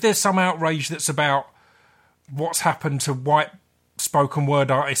 if there's some outrage that's about what's happened to white spoken word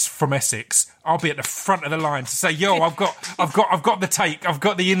artists from Essex, I'll be at the front of the line to say, yo, I've got the take, I've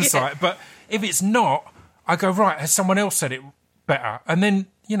got the insight. But if it's not, I go, right, has someone else said it better? And then,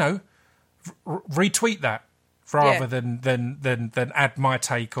 you know, retweet that rather than add my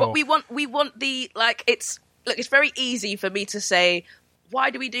take. But we want the, like, it's very easy for me to say, why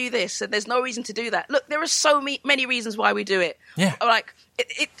do we do this? And there's no reason to do that. Look, there are so many reasons why we do it. Yeah. Like,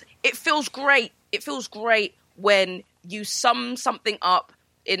 it feels great. It feels great when you sum something up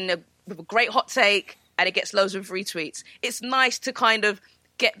with a great hot take and it gets loads of retweets. It's nice to kind of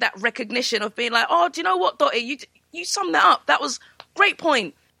get that recognition of being like, oh, do you know what, Dottie? You summed that up. That was a great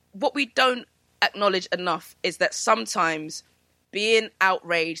point. What we don't acknowledge enough is that sometimes being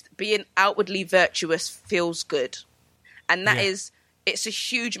outraged, being outwardly virtuous feels good. And that is... it's a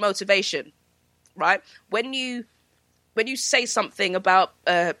huge motivation, right? When you say something about,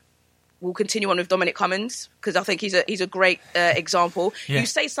 we'll continue on with Dominic Cummings, because I think he's a great example. Yeah. You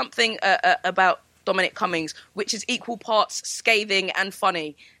say something about Dominic Cummings, which is equal parts scathing and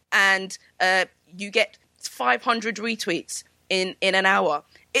funny, and you get 500 retweets in an hour.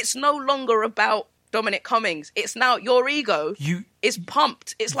 It's no longer about Dominic Cummings. It's now your ego is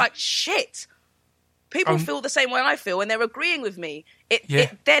pumped. It's like, shit. people feel the same way I feel, and they're agreeing with me.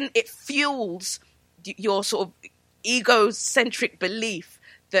 It fuels your sort of egocentric belief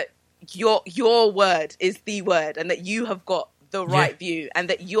that your word is the word, and that you have got the right view, and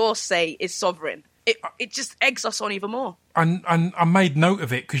that your say is sovereign. It just eggs us on even more. And I made note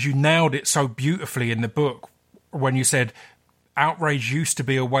of it because you nailed it so beautifully in the book when you said outrage used to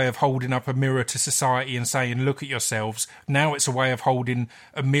be a way of holding up a mirror to society and saying, look at yourselves. Now it's a way of holding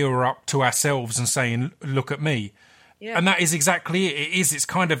a mirror up to ourselves and saying, look at me. Yeah. And that is exactly it. It's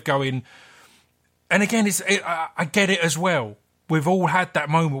kind of going... And again, I get it as well. We've all had that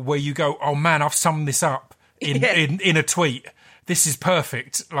moment where you go, oh man, I've summed this up in a tweet. This is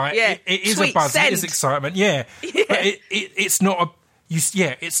perfect. Like it is tweet, a buzz. Send. It is excitement. Yeah. But it's not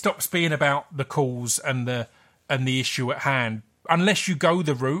it stops being about the cause and the issue at hand, unless you go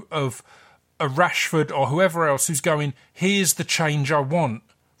the route of a Rashford or whoever else who's going, here's the change I want,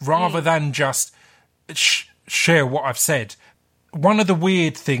 rather than just share what I've said. One of the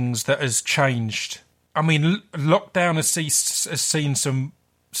weird things that has changed, I mean, lockdown has seen some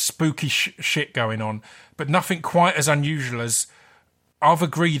spooky shit going on, but nothing quite as unusual as I've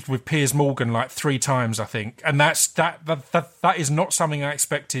agreed with Piers Morgan like 3 times, I think, and that is not something I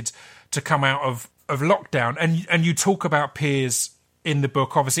expected to come out of lockdown. And you talk about Piers in the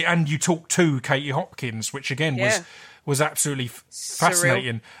book, obviously, and you talk to Katie Hopkins, which again was absolutely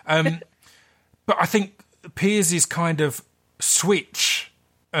fascinating. But I think Piers' kind of switch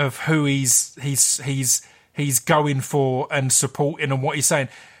of who he's going for and supporting and what he's saying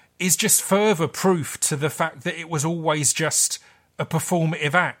is just further proof to the fact that it was always just a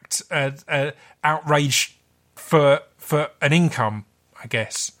performative act, outrage for an income, I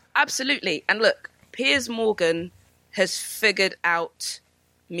guess. Absolutely. And look, Piers Morgan has figured out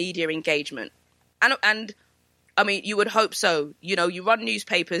media engagement. And I mean, you would hope so. You know, you run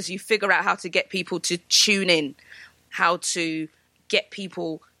newspapers, you figure out how to get people to tune in, how to get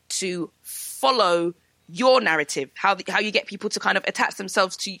people to follow your narrative, how you get people to kind of attach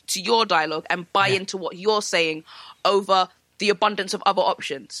themselves to your dialogue and buy into what you're saying over the abundance of other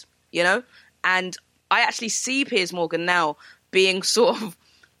options, you know? And I actually see Piers Morgan now being sort of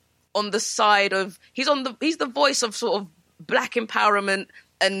on the side of... He's the voice of sort of black empowerment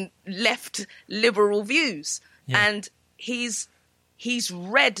and left liberal views. Yeah. And he's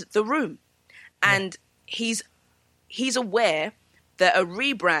read the room. And he's aware that a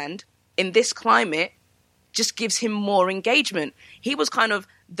rebrand in this climate just gives him more engagement. He was kind of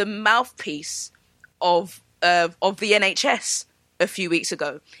the mouthpiece of the NHS a few weeks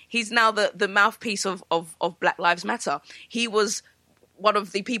ago. He's now the mouthpiece of Black Lives Matter. He was one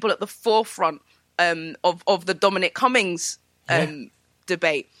of the people at the forefront of the Dominic Cummings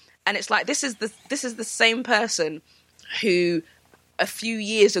debate. And it's like this is the same person who a few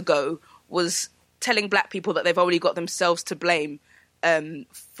years ago was telling black people that they've only got themselves to blame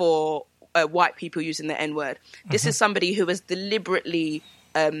for white people using the N-word. This is somebody who has deliberately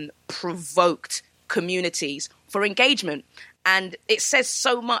provoked communities for engagement. And it says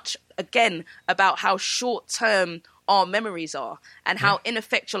so much, again, about how short-term our memories are and how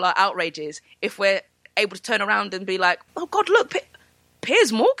ineffectual our outrage is if we're able to turn around and be like, oh, God, look,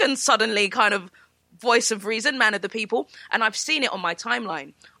 Piers Morgan suddenly kind of voice of reason, man of the people. And I've seen it on my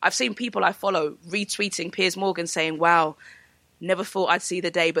timeline. I've seen people I follow retweeting Piers Morgan saying, wow, never thought I'd see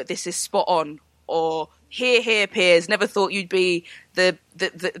the day, but this is spot on. Or, here, Piers, never thought you'd be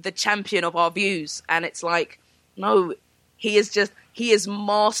the champion of our views. And it's like, no, he is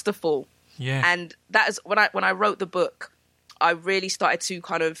masterful. Yeah. And that is when I wrote the book, I really started to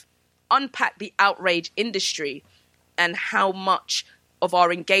kind of unpack the outrage industry and how much of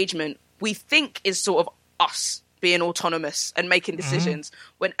our engagement we think is sort of us being autonomous and making decisions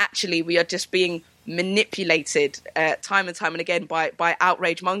when actually we are just being manipulated time and time and again by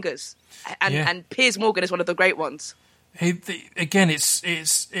outrage mongers. And Piers Morgan is one of the great ones. Again,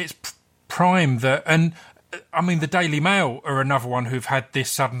 it's prime that, and I mean the Daily Mail are another one who've had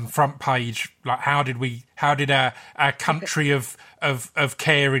this sudden front page, like how did our country of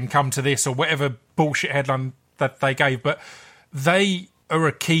caring come to this, or whatever bullshit headline that they gave, but they are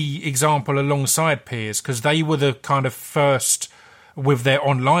a key example alongside Piers because they were the kind of first with their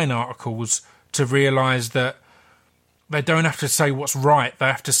online articles to realise that they don't have to say what's right, they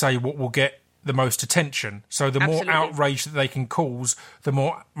have to say what will get the most attention. So the more outrage that they can cause, the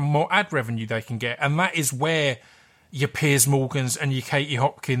more ad revenue they can get. And that is where your Piers Morgans and your Katie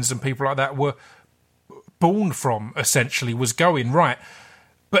Hopkins and people like that were born from, essentially, was going, right.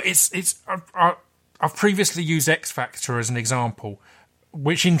 But I've previously used X Factor as an example,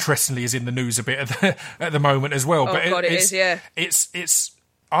 which interestingly is in the news a bit at the moment as well. Oh, but God, it is, yeah. It's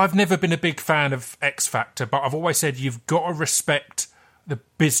I've never been a big fan of X Factor, but I've always said you've got to respect the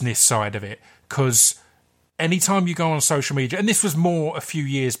business side of it, because anytime you go on social media, and this was more a few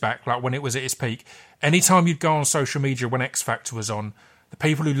years back, like when it was at its peak, anytime you'd go on social media when X Factor was on, the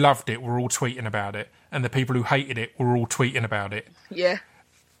people who loved it were all tweeting about it, and the people who hated it were all tweeting about it. Yeah.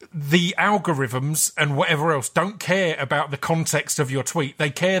 The algorithms and whatever else don't care about the context of your tweet.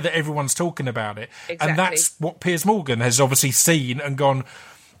 They care that everyone's talking about it. Exactly. And that's what Piers Morgan has obviously seen and gone,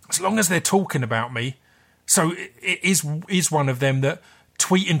 as long as they're talking about me. So it is one of them that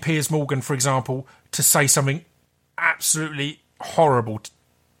tweeting Piers Morgan, for example, to say something absolutely horrible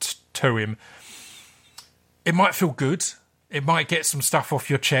to him, it might feel good. It might get some stuff off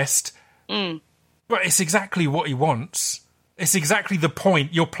your chest. But it's exactly what he wants. It's exactly the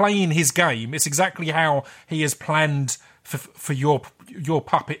point. You're playing his game. It's exactly how he has planned for your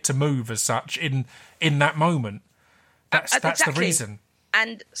puppet to move as such in that moment. That's Exactly. the reason.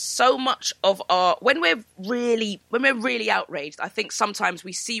 And so much of our when we're really outraged, I think sometimes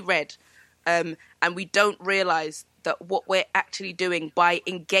we see red, and we don't realise that what we're actually doing by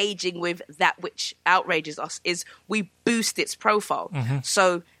engaging with that which outrages us is we boost its profile.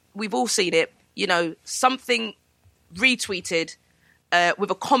 So we've all seen it. You know, something retweeted with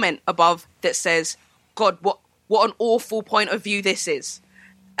a comment above that says, "God, what an awful point of view this is,"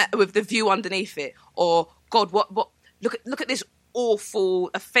 with the view underneath it, or "God, what look at this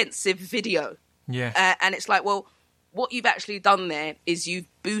awful offensive video." Yeah. And it's like, well, what you've actually done there is you've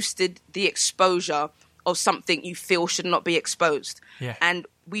boosted the exposure of something you feel should not be exposed. Yeah. And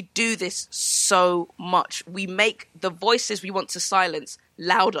we do this so much. We make the voices we want to silence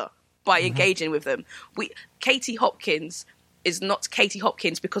louder by engaging with them. Katie Hopkins is not Katie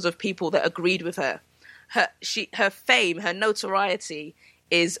Hopkins because of people that agreed with her. Her fame, her notoriety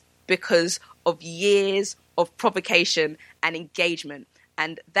is because of years of provocation and engagement.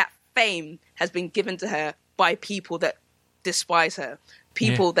 And that fame has been given to her by people that despise her,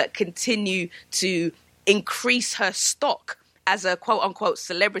 people that continue to increase her stock as a quote-unquote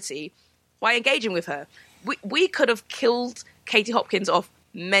celebrity by engaging with her. We could have killed Katie Hopkins off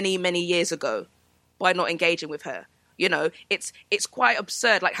many, many years ago by not engaging with her. You know, it's quite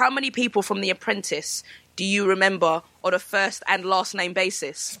absurd. Like, how many people from The Apprentice do you remember on a first and last name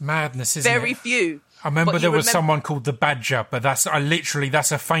basis? It's madness, isn't it? Very few. I remember there was someone called the Badger, but that's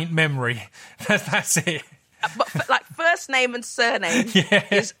a faint memory. That's it. But like, first name and surname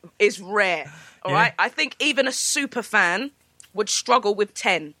is rare. All right? I think even a super fan would struggle with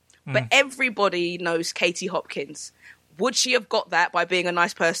 10. But everybody knows Katie Hopkins. Would she have got that by being a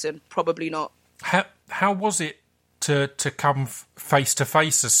nice person? Probably not. How was it to come face to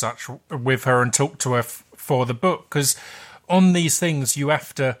face as such with her and talk to her for the book? Because on these things you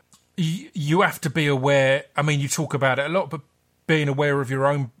have to be aware. I mean, you talk about it a lot, but being aware of your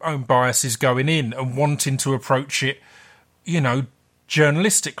own biases going in and wanting to approach it, you know,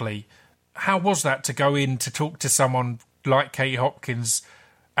 journalistically. How was that to go in to talk to someone like Katie Hopkins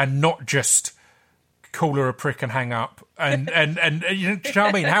and not just call her a prick and hang up? And you know what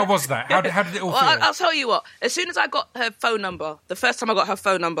I mean? How was that? How did it all feel? I'll tell you what. As soon as I got her phone number, the first time I got her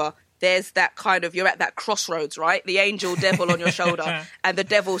phone number, there's that kind of, you're at that crossroads, right? The angel devil on your shoulder and the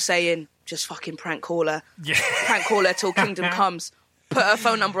devil saying, just fucking prank call her. Yeah. Prank call her till kingdom comes. Put her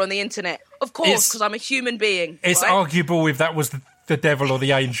phone number on the internet. Of course, because I'm a human being. It's right? arguable if that was the devil or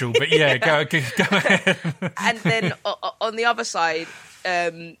the angel, but yeah, go ahead. And then on the other side,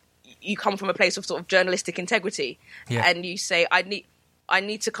 you come from a place of sort of journalistic integrity, and you say, I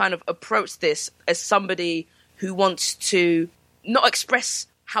need to kind of approach this as somebody who wants to not express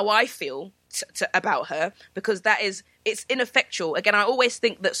how I feel about her, because it's ineffectual. Again, I always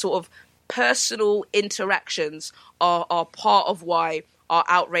think that sort of personal interactions are part of why our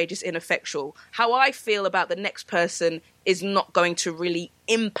outrage is ineffectual. How I feel about the next person is not going to really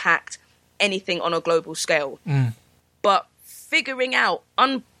impact anything on a global scale. But figuring out,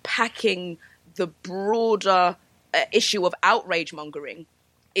 unpacking the broader issue of outrage mongering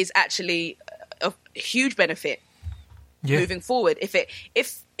is actually a huge benefit moving forward.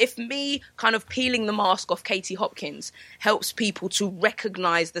 If me kind of peeling the mask off Katie Hopkins helps people to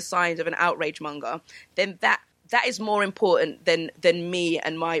recognise the signs of an outrage monger, then that is more important than me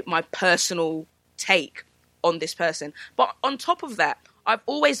and my personal take on this person. But on top of that, I've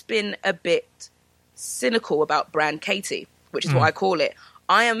always been a bit cynical about Brand Katie, which is what I call it.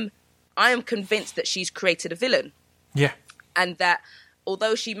 I am convinced that she's created a villain. Yeah. And that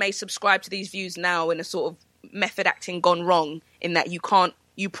although she may subscribe to these views now in a sort of method acting gone wrong, in that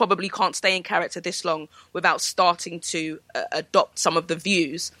you probably can't stay in character this long without starting to adopt some of the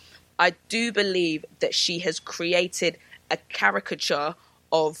views, I do believe that she has created a caricature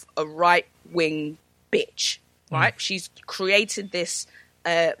of a right-wing bitch, right? She's created this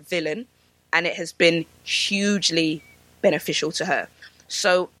villain, and it has been hugely beneficial to her.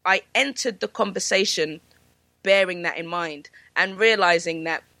 So I entered the conversation bearing that in mind and realizing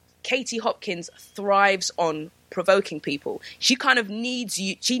that Katie Hopkins thrives on provoking people. She kind of needs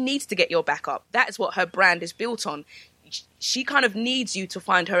you. She needs to get your back up. That is what her brand is built on. She kind of needs you to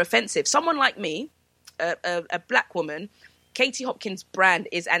find her offensive. Someone like me, a black woman, Katie Hopkins' brand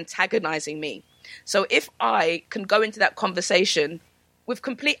is antagonizing me. So if I can go into that conversation with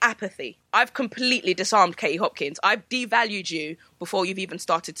complete apathy, I've completely disarmed Katie Hopkins. I've devalued you before you've even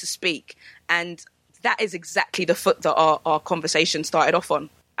started to speak. And that is exactly the foot that our conversation started off on.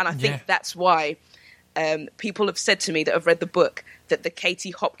 And I think that's why people have said to me that have read the book that the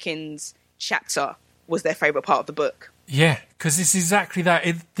Katie Hopkins chapter was their favourite part of the book. Yeah, because it's exactly that.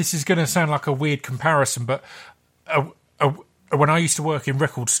 This is going to sound like a weird comparison, but when I used to work in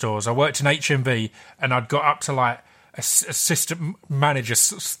record stores, I worked in HMV, and I'd got up to like assistant manager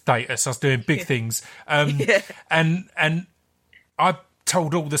status. I was doing big things, and I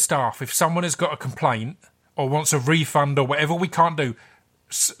told all the staff, if someone has got a complaint or wants a refund or whatever we can't do,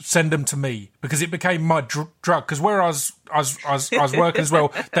 send them to me, because it became my drug. Because where I was working as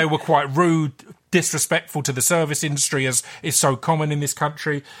well, they were quite rude, disrespectful to the service industry, as is so common in this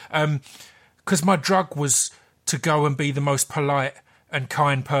country. Because my drug was to go and be the most polite and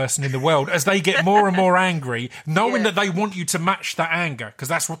kind person in the world, as they get more and more angry, knowing that they want you to match that anger, because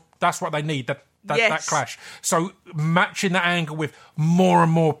that's what they need. That clash. So matching that anger with more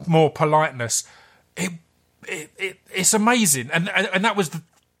and more politeness, it's amazing. And that was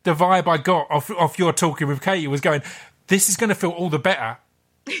the vibe I got off your talking with Katie, was going, this is going to feel all the better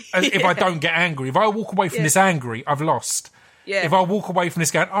if I don't get angry. If I walk away from this angry, I've lost. Yeah. If I walk away from this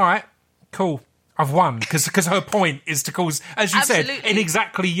going, all right, cool, I've won. Because her point is to cause, as you said, in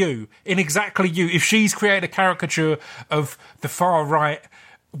exactly you. If she's created a caricature of the far right,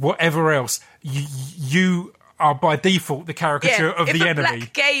 whatever else, you are by default the caricature of the enemy. If a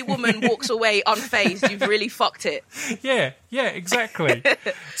black gay woman walks away unfazed, you've really fucked it. Yeah, exactly.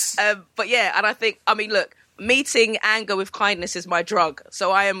 But yeah, and I think, I mean, look, meeting anger with kindness is my drug.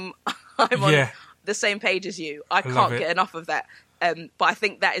 So I'm on the same page as you. I can't get enough of that. But I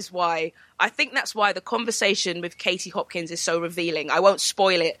think that's why the conversation with Katie Hopkins is so revealing. I won't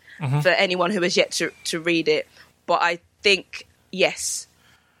spoil it for anyone who has yet to read it, but I think, yes,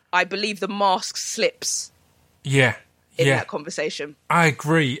 I believe the mask slips. In that conversation. I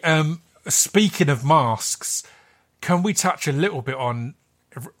agree. Speaking of masks, can we touch a little bit on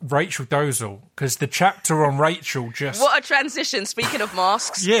Rachel Dolezal? Because the chapter on Rachel just... What a transition, speaking of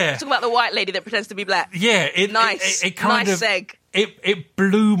masks. Yeah. Talk about the white lady that pretends to be black. Yeah. Nice seg. It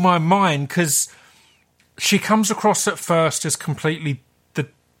blew my mind, because she comes across at first as completely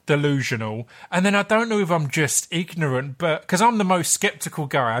delusional, and then I don't know if I'm just ignorant, but because I'm the most skeptical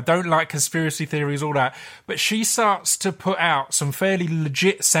guy, I don't like conspiracy theories, all that, but she starts to put out some fairly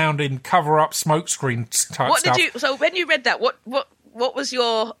legit sounding cover-up smokescreen type stuff. So when you read that, what was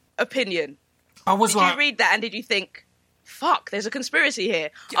your opinion? Did you read that and did you think, fuck, there's a conspiracy here?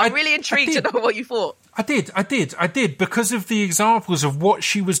 I'm really intrigued to know what you thought. I did, because of the examples of what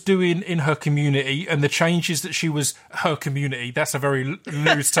she was doing in her community and the changes that she was... Her community, that's a very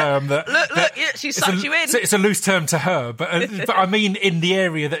loose term. Look, she sucked you in. It's a loose term to her, but I mean in the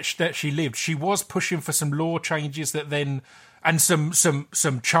area that she lived, she was pushing for some law changes that then... And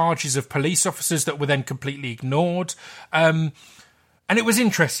some charges of police officers that were then completely ignored. And it was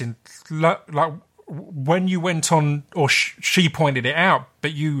interesting, like when you went on, or she pointed it out,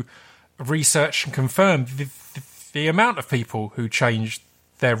 but you researched and confirmed the amount of people who changed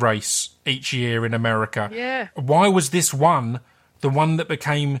their race each year in America. Yeah. Why was this one the one that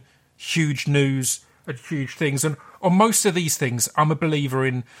became huge news and huge things? And on most of these things, I'm a believer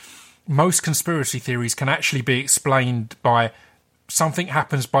in most conspiracy theories can actually be explained by something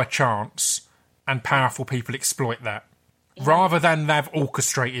happens by chance and powerful people exploit that. Rather than they've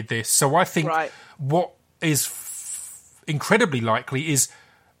orchestrated this. So I think what is incredibly likely is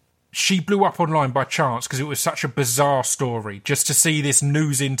she blew up online by chance because it was such a bizarre story, just to see this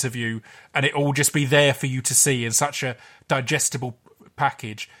news interview and it all just be there for you to see in such a digestible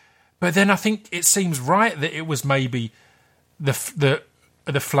package. But then I think it seems right that it was maybe the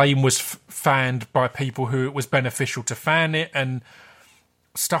flame was fanned by people who it was beneficial to fan it, and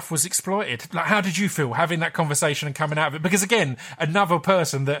stuff was exploited. Like, how did you feel having that conversation and coming out of it? Because again, another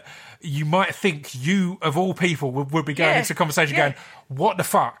person that you might think you, of all people, would be going into a conversation going, what the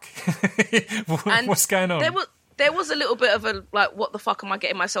fuck? What's going on? There was a little bit of a, like, what the fuck am I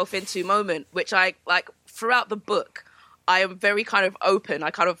getting myself into moment, which I, like, throughout the book, I am very kind of open.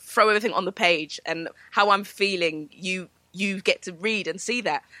 I kind of throw everything on the page, and how I'm feeling, you get to read and see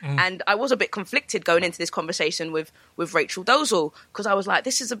that. And I was a bit conflicted going into this conversation with Rachel Dolezal, because I was like,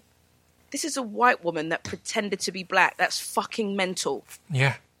 this is a white woman that pretended to be black. That's fucking mental.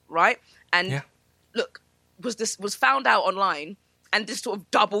 Yeah. Right? And look, was found out online and just sort of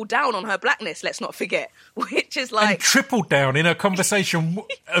doubled down on her blackness, let's not forget, which is like... And tripled down in her conversation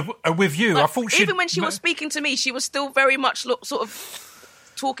with you. I thought even when she was speaking to me, she was still very much sort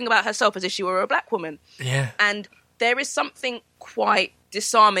of talking about herself as if she were a black woman. Yeah. And there is something quite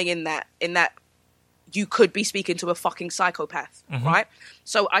disarming in that you could be speaking to a fucking psychopath, right?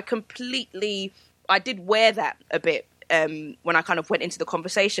 So I did wear that a bit when I kind of went into the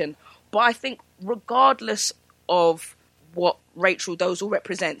conversation. But I think regardless of what Rachel Dolezal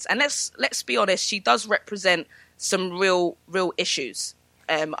represents, and let's be honest, she does represent some real issues.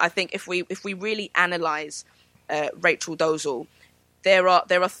 I think if we really analyse Rachel Dolezal, there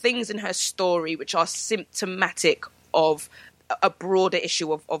are things in her story which are symptomatic of a broader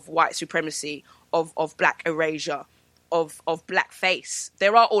issue of white supremacy, of black erasure, of blackface.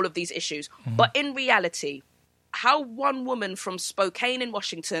 There are all of these issues. But in reality, how one woman from Spokane in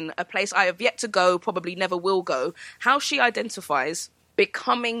Washington, a place I have yet to go, probably never will go, how she identifies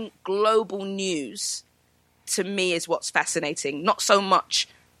becoming global news, to me, is what's fascinating. Not so much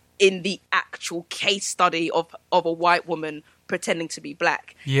in the actual case study of a white woman pretending to be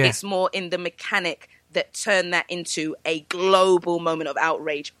black. Yeah. It's more in the mechanic that turned that into a global moment of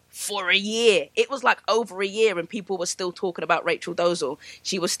outrage for a year. It was like over a year and people were still talking about Rachel Dolezal.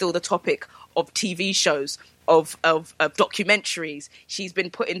 She was still the topic of TV shows, of documentaries. She's been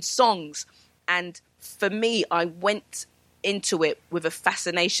put in songs. And for me, I went into it with a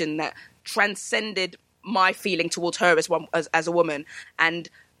fascination that transcended my feeling towards her as a woman, and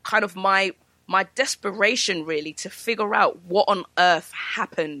kind of my desperation really to figure out what on earth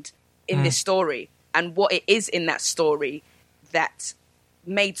happened in this story and what it is in that story that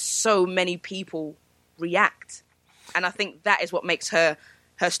made so many people react. And I think that is what makes her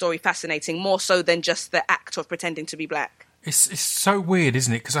story fascinating, more so than just the act of pretending to be black. It's so weird,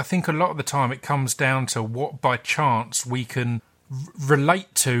 isn't it? Because I think a lot of the time it comes down to what by chance we can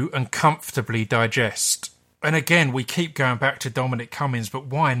relate to and comfortably digest. And again, we keep going back to Dominic Cummings, but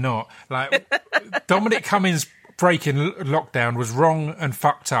why not? Like, Dominic Cummings breaking lockdown was wrong and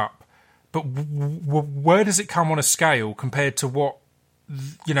fucked up. But where does it come on a scale compared to what,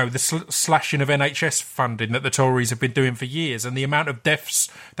 you know, the slashing of NHS funding that the Tories have been doing for years, and the amount of deaths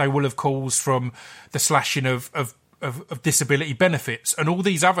they will have caused from the slashing of disability benefits and all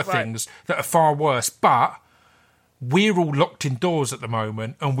these other things that are far worse. But we're all locked indoors at the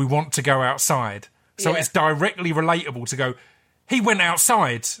moment and we want to go outside. So it's directly relatable to go, he went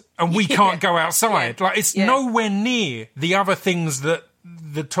outside and we can't go outside. Like, it's nowhere near the other things that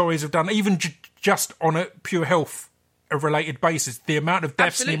the Tories have done, even just on a pure health related basis, the amount of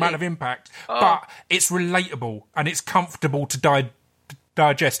deaths and the amount of impact. But it's relatable and it's comfortable to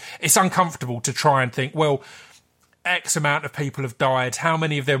digest. It's uncomfortable to try and think, well, X amount of people have died. How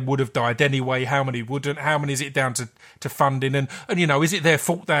many of them would have died anyway? How many wouldn't? How many is it down to funding? And you know, is it their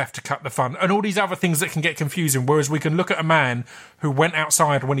fault they have to cut the fund? And all these other things that can get confusing. Whereas we can look at a man who went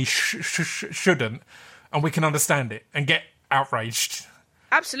outside when he shouldn't, and we can understand it and get outraged.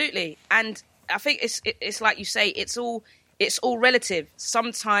 Absolutely. And I think it's like you say, it's all relative.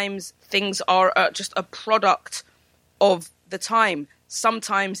 Sometimes things are just a product of the time.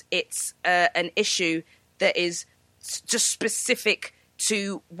 Sometimes it's an issue that is just specific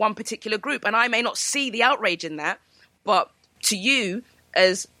to one particular group, and I may not see the outrage in that, but to you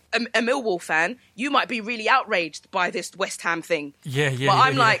as a Millwall fan, you might be really outraged by this West Ham thing. But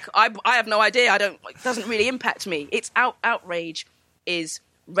I'm like, I have no idea. It doesn't really impact me. It's outrage is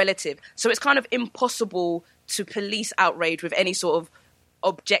relative, so it's kind of impossible to police outrage with any sort of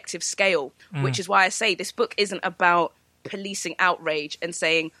objective scale, which is why I say this book isn't about policing outrage and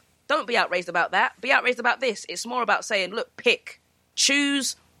saying, don't be outraged about that, be outraged about this. It's more about saying, look,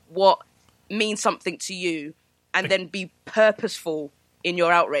 choose what means something to you, and then be purposeful in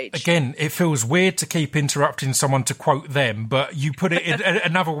your outrage. Again, it feels weird to keep interrupting someone to quote them, but you put it in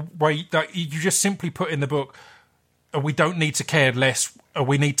another way, that you just simply put in the book, we don't need to care less,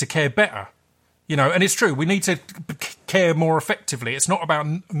 we need to care better. You know, and it's true, we need to care more effectively. It's not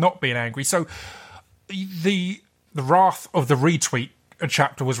about not being angry. So the Wrath of the Retweet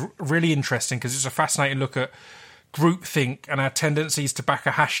chapter was really interesting because it's a fascinating look at groupthink and our tendencies to back a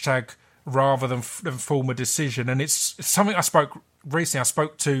hashtag rather than form a decision. And it's something I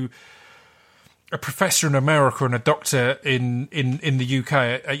spoke to a professor in America and a doctor in the UK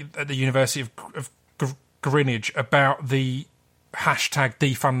at the University of Greenwich about the hashtag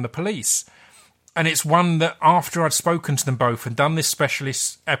defund the police. And it's one that after I'd spoken to them both and done this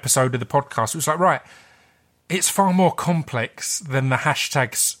specialist episode of the podcast, it was like, right, it's far more complex than the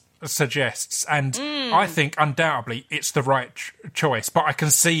hashtags suggests. And I think undoubtedly it's the right choice. But I can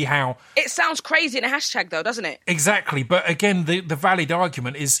see how... It sounds crazy in a hashtag though, doesn't it? Exactly. But again, the valid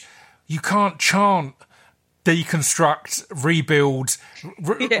argument is you can't chant deconstruct, rebuild,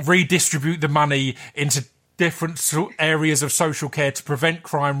 redistribute the money into different areas of social care to prevent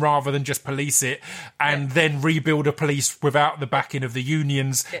crime rather than just police it, and then rebuild a police without the backing of the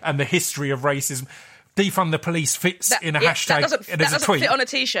unions and the history of racism. Defund the police fits in a hashtag that doesn't tweet. fit on a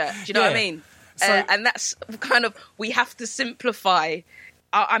t-shirt. Do you know what I mean? And that's kind of, we have to simplify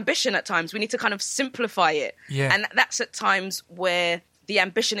our ambition at times. We need to kind of simplify it. Yeah. And that's at times where the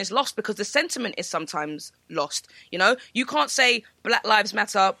ambition is lost because the sentiment is sometimes lost. You know, you can't say Black Lives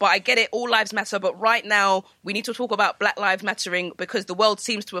Matter, but I get it, all lives matter. But right now we need to talk about Black Lives Mattering because the world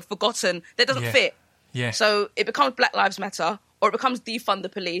seems to have forgotten that doesn't fit. Yeah. So it becomes Black Lives Matter or it becomes defund the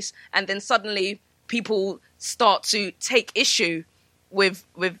police. And then suddenly people start to take issue with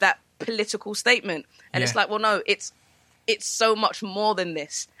that political statement. And it's like, well, no, it's so much more than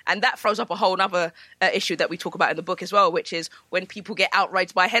this. And that throws up a whole other issue that we talk about in the book as well, which is when people get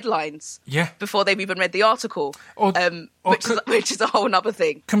outraged by headlines before they've even read the article, which is a whole other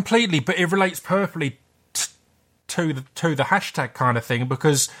thing. Completely, but it relates perfectly to the hashtag kind of thing,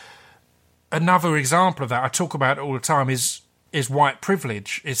 because another example of that, I talk about it all the time, is white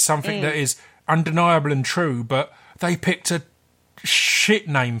privilege. Is something that is undeniable and true, but they picked a shit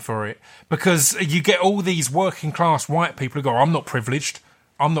name for it, because you get all these working class white people who go, I'm not privileged.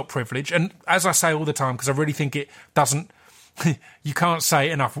 And as I say all the time, because I really think it doesn't, you can't say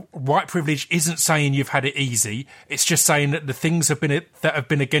it enough, white privilege isn't saying you've had it easy. It's just saying that the things that have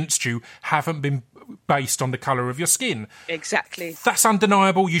been against you haven't been based on the colour of your skin. Exactly. That's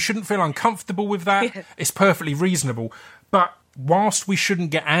undeniable. You shouldn't feel uncomfortable with that. It's perfectly reasonable. But whilst we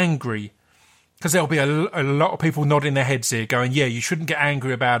shouldn't get angry, because there'll be a lot of people nodding their heads here going, yeah, you shouldn't get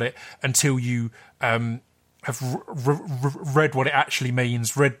angry about it until you have read what it actually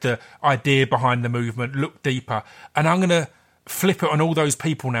means, read the idea behind the movement, look deeper. And I'm going to flip it on all those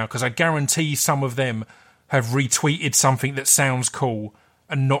people now, because I guarantee some of them have retweeted something that sounds cool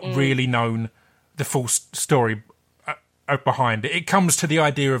and not really known the full story behind it. It comes to the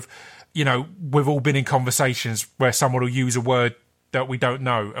idea of, you know, we've all been in conversations where someone will use a word that we don't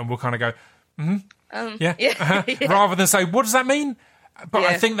know and we'll kind of go, rather than say, what does that mean? But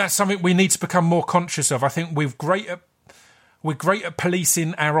I think that's something we need to become more conscious of. I think we're great at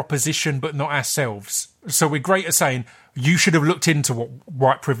policing our opposition, but not ourselves. So we're great at saying, you should have looked into what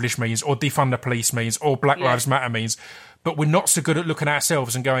white privilege means, or defund the police means, or Black Lives Matter means. But we're not so good at looking at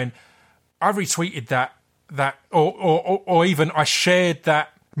ourselves and going, I retweeted that, or even I shared that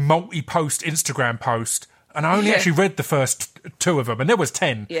multi-post Instagram post, and I only actually read the first 2 of them, and there was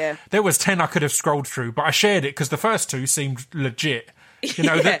 10. Yeah. There was 10 I could have scrolled through, but I shared it because the first 2 seemed legit. You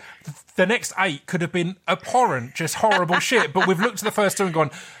know, the next 8 could have been abhorrent, just horrible shit. But we've looked at the first 2 and gone,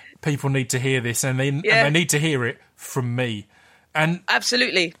 people need to hear this, and they need to hear it from me. And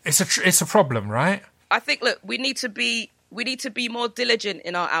absolutely, it's a problem, right? I think, look, we need to be more diligent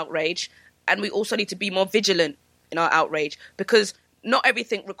in our outrage, and we also need to be more vigilant in our outrage, because not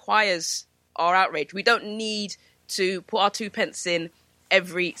everything requires our outrage. We don't need to put our 2 pence in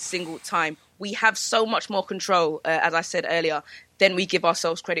every single time. We have so much more control, as I said earlier, than we give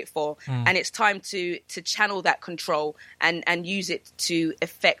ourselves credit for. And it's time to channel that control and use it to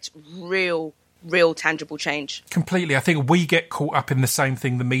effect real tangible change. Completely. I think we get caught up in the same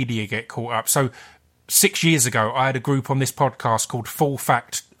thing the media get caught up. So 6 years ago, I had a group on this podcast called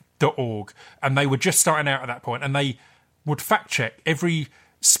fullfact.org, and they were just starting out at that point, and they would fact check every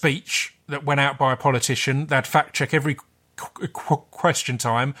speech that went out by a politician. They'd fact check every question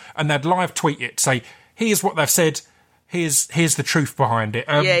time, and they'd live tweet it, say, here's what they've said, here's the truth behind it.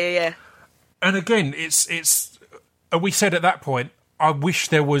 And again, it's we said at that point, I wish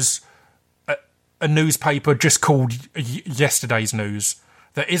there was a newspaper just called Yesterday's News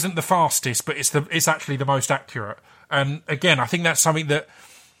that isn't the fastest, but it's actually the most accurate. And again, I think that's something that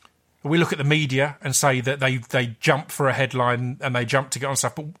we look at the media and say that they jump for a headline and they jump to get on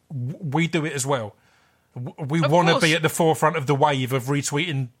stuff, but we do it as well. We want to be at the forefront of the wave of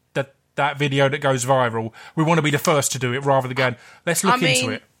retweeting that video that goes viral. We want to be the first to do it rather than going, let's look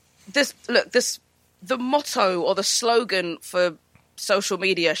into it. The motto or the slogan for social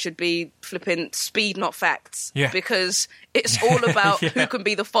media should be flipping speed, not facts. Yeah. Because it's all about who can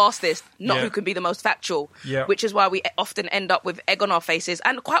be the fastest, not who can be the most factual. Yeah. Which is why we often end up with egg on our faces.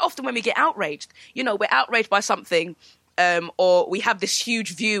 And quite often when we get outraged, we're outraged by something, or we have this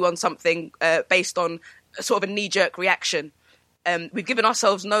huge view on something based on sort of a knee-jerk reaction. We've given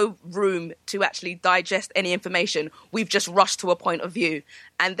ourselves no room to actually digest any information. We've just rushed to a point of view.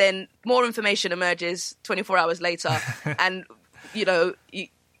 And then more information emerges 24 hours later. And,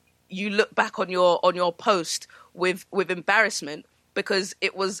 you look back on your post with embarrassment because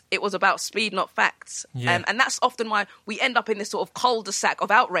it was about speed, not facts. Yeah. And that's often why we end up in this sort of cul-de-sac of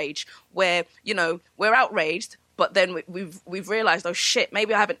outrage where, we're outraged, but then we've realised, oh shit,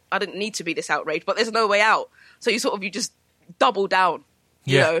 maybe I didn't need to be this outraged, but there's no way out. So you just double down,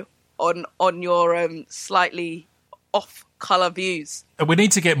 on your slightly off-colour views. And we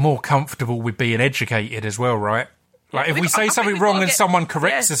need to get more comfortable with being educated as well, right? Like, if we say something wrong and someone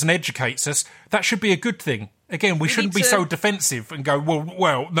corrects us and educates us, that should be a good thing. Again, we shouldn't be so defensive and go,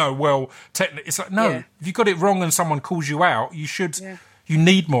 technically. It's like, no, if you got it wrong and someone calls you out, you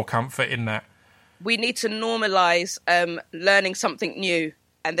need more comfort in that. We need to normalise learning something new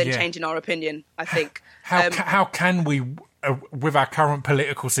and then changing our opinion, I think. How can we, with our current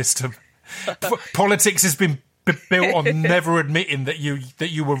political system? Politics has been built on never admitting that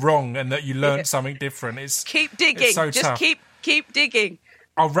you were wrong and that you learned something different. Keep digging. It's so tough. Keep digging.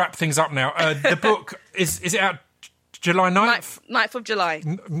 I'll wrap things up now. The book, is it out July 9th? 9th of July.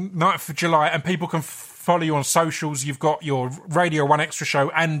 9th of July, and people can follow you on socials. You've got your Radio 1 Extra show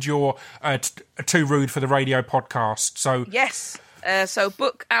and your Too Rude for the Radio podcast. So yes. So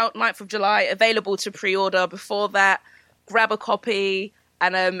book out 9th of July, available to pre-order before that. Grab a copy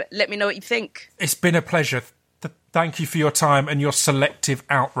and let me know what you think. It's been a pleasure. Thank you for your time and your selective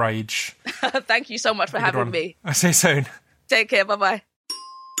outrage. Thank you so much for having me. I'll see you soon. Take care. Bye-bye.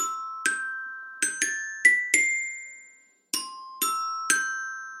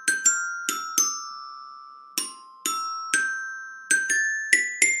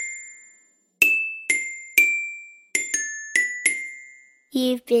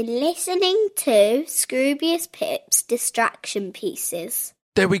 You've been listening to Scroobius Pip's Distraction Pieces.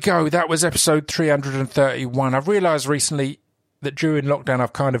 There we go. That was episode 331. I've realised recently that during lockdown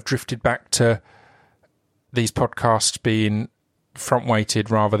I've kind of drifted back to these podcasts being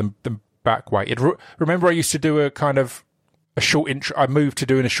front-weighted rather than back-weighted. Remember I used to do a kind of a short intro. I moved to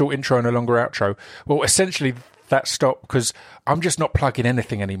doing a short intro and a longer outro. Well, essentially that stopped because I'm just not plugging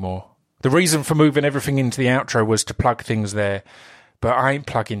anything anymore. The reason for moving everything into the outro was to plug things there. But I ain't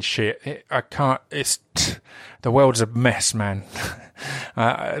plugging shit. I can't. The world's a mess, man.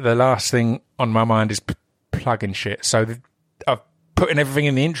 The last thing on my mind is plugging shit. So I'm putting everything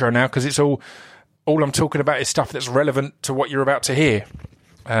in the intro now because it's all I'm talking about is stuff that's relevant to what you're about to hear.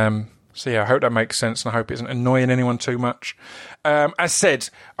 So yeah, I hope that makes sense and I hope it isn't annoying anyone too much. As said,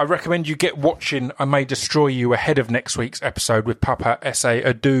 I recommend you get watching I May Destroy You ahead of next week's episode with Papa S.A.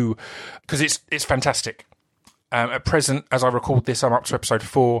 Adu because it's fantastic. At present, as I record this, I'm up to episode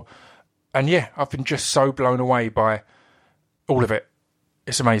 4. And yeah, I've been just so blown away by all of it.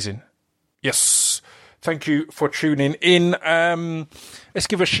 It's amazing. Yes. Thank you for tuning in. Let's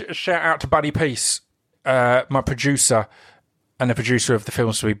give a shout out to Buddy Peace, my producer and the producer of the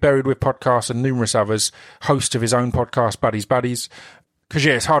Films to Be Buried With podcast and numerous others, host of his own podcast, Buddy's Buddies. Because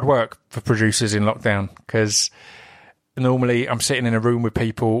yeah, it's hard work for producers in lockdown because normally I'm sitting in a room with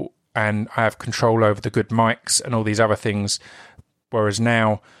people and I have control over the good mics and all these other things. Whereas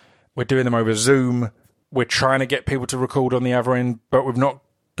now we're doing them over Zoom. We're trying to get people to record on the other end, but we've not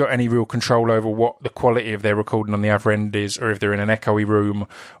got any real control over what the quality of their recording on the other end is, or if they're in an echoey room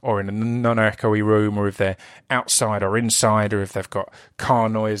or in a non-echoey room, or if they're outside or inside, or if they've got car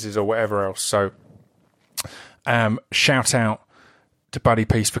noises or whatever else. So shout out to Buddy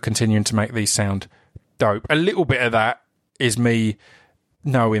Peace for continuing to make these sound dope. A little bit of that is me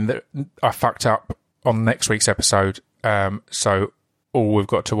knowing that I fucked up on next week's episode, so all we've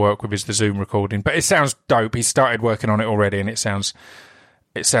got to work with is the Zoom recording. But it sounds dope. He started working on it already, and it sounds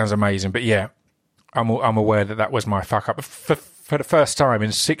amazing. But yeah, I'm aware that was my fuck up for the first time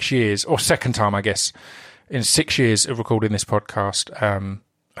in 6 years, or second time, I guess, in 6 years of recording this podcast.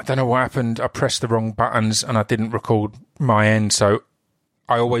 I don't know what happened. I pressed the wrong buttons, and I didn't record my end, so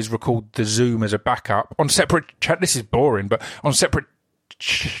I always record the Zoom as a backup on separate chat. This is boring, but on separate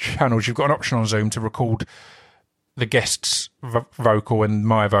channels, you've got an option on Zoom to record the guest's vocal and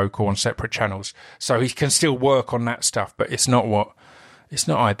my vocal on separate channels, so he can still work on that stuff. But it's not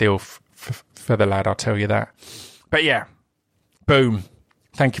ideal for the lad, I'll tell you that. But yeah, boom.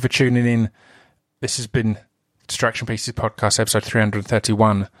 Thank you for tuning in. This has been Distraction Pieces podcast, episode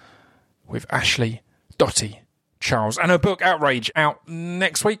 331, with Ashley Dottie Charles, and her book Outrage out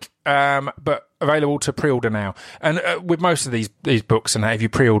next week, but available to pre-order now. And with most of these books, and if you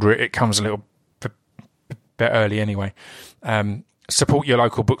pre-order it, it comes a little bit early anyway. Support your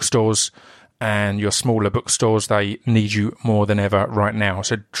local bookstores and your smaller bookstores. They need you more than ever right now.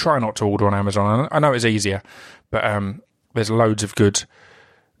 So try not to order on Amazon. I know it's easier, but there's loads of good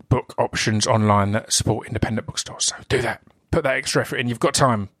book options online that support independent bookstores. So do that. Put that extra effort in. You've got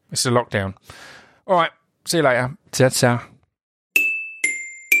time. It's a lockdown. All right. See you later. Ta-ta.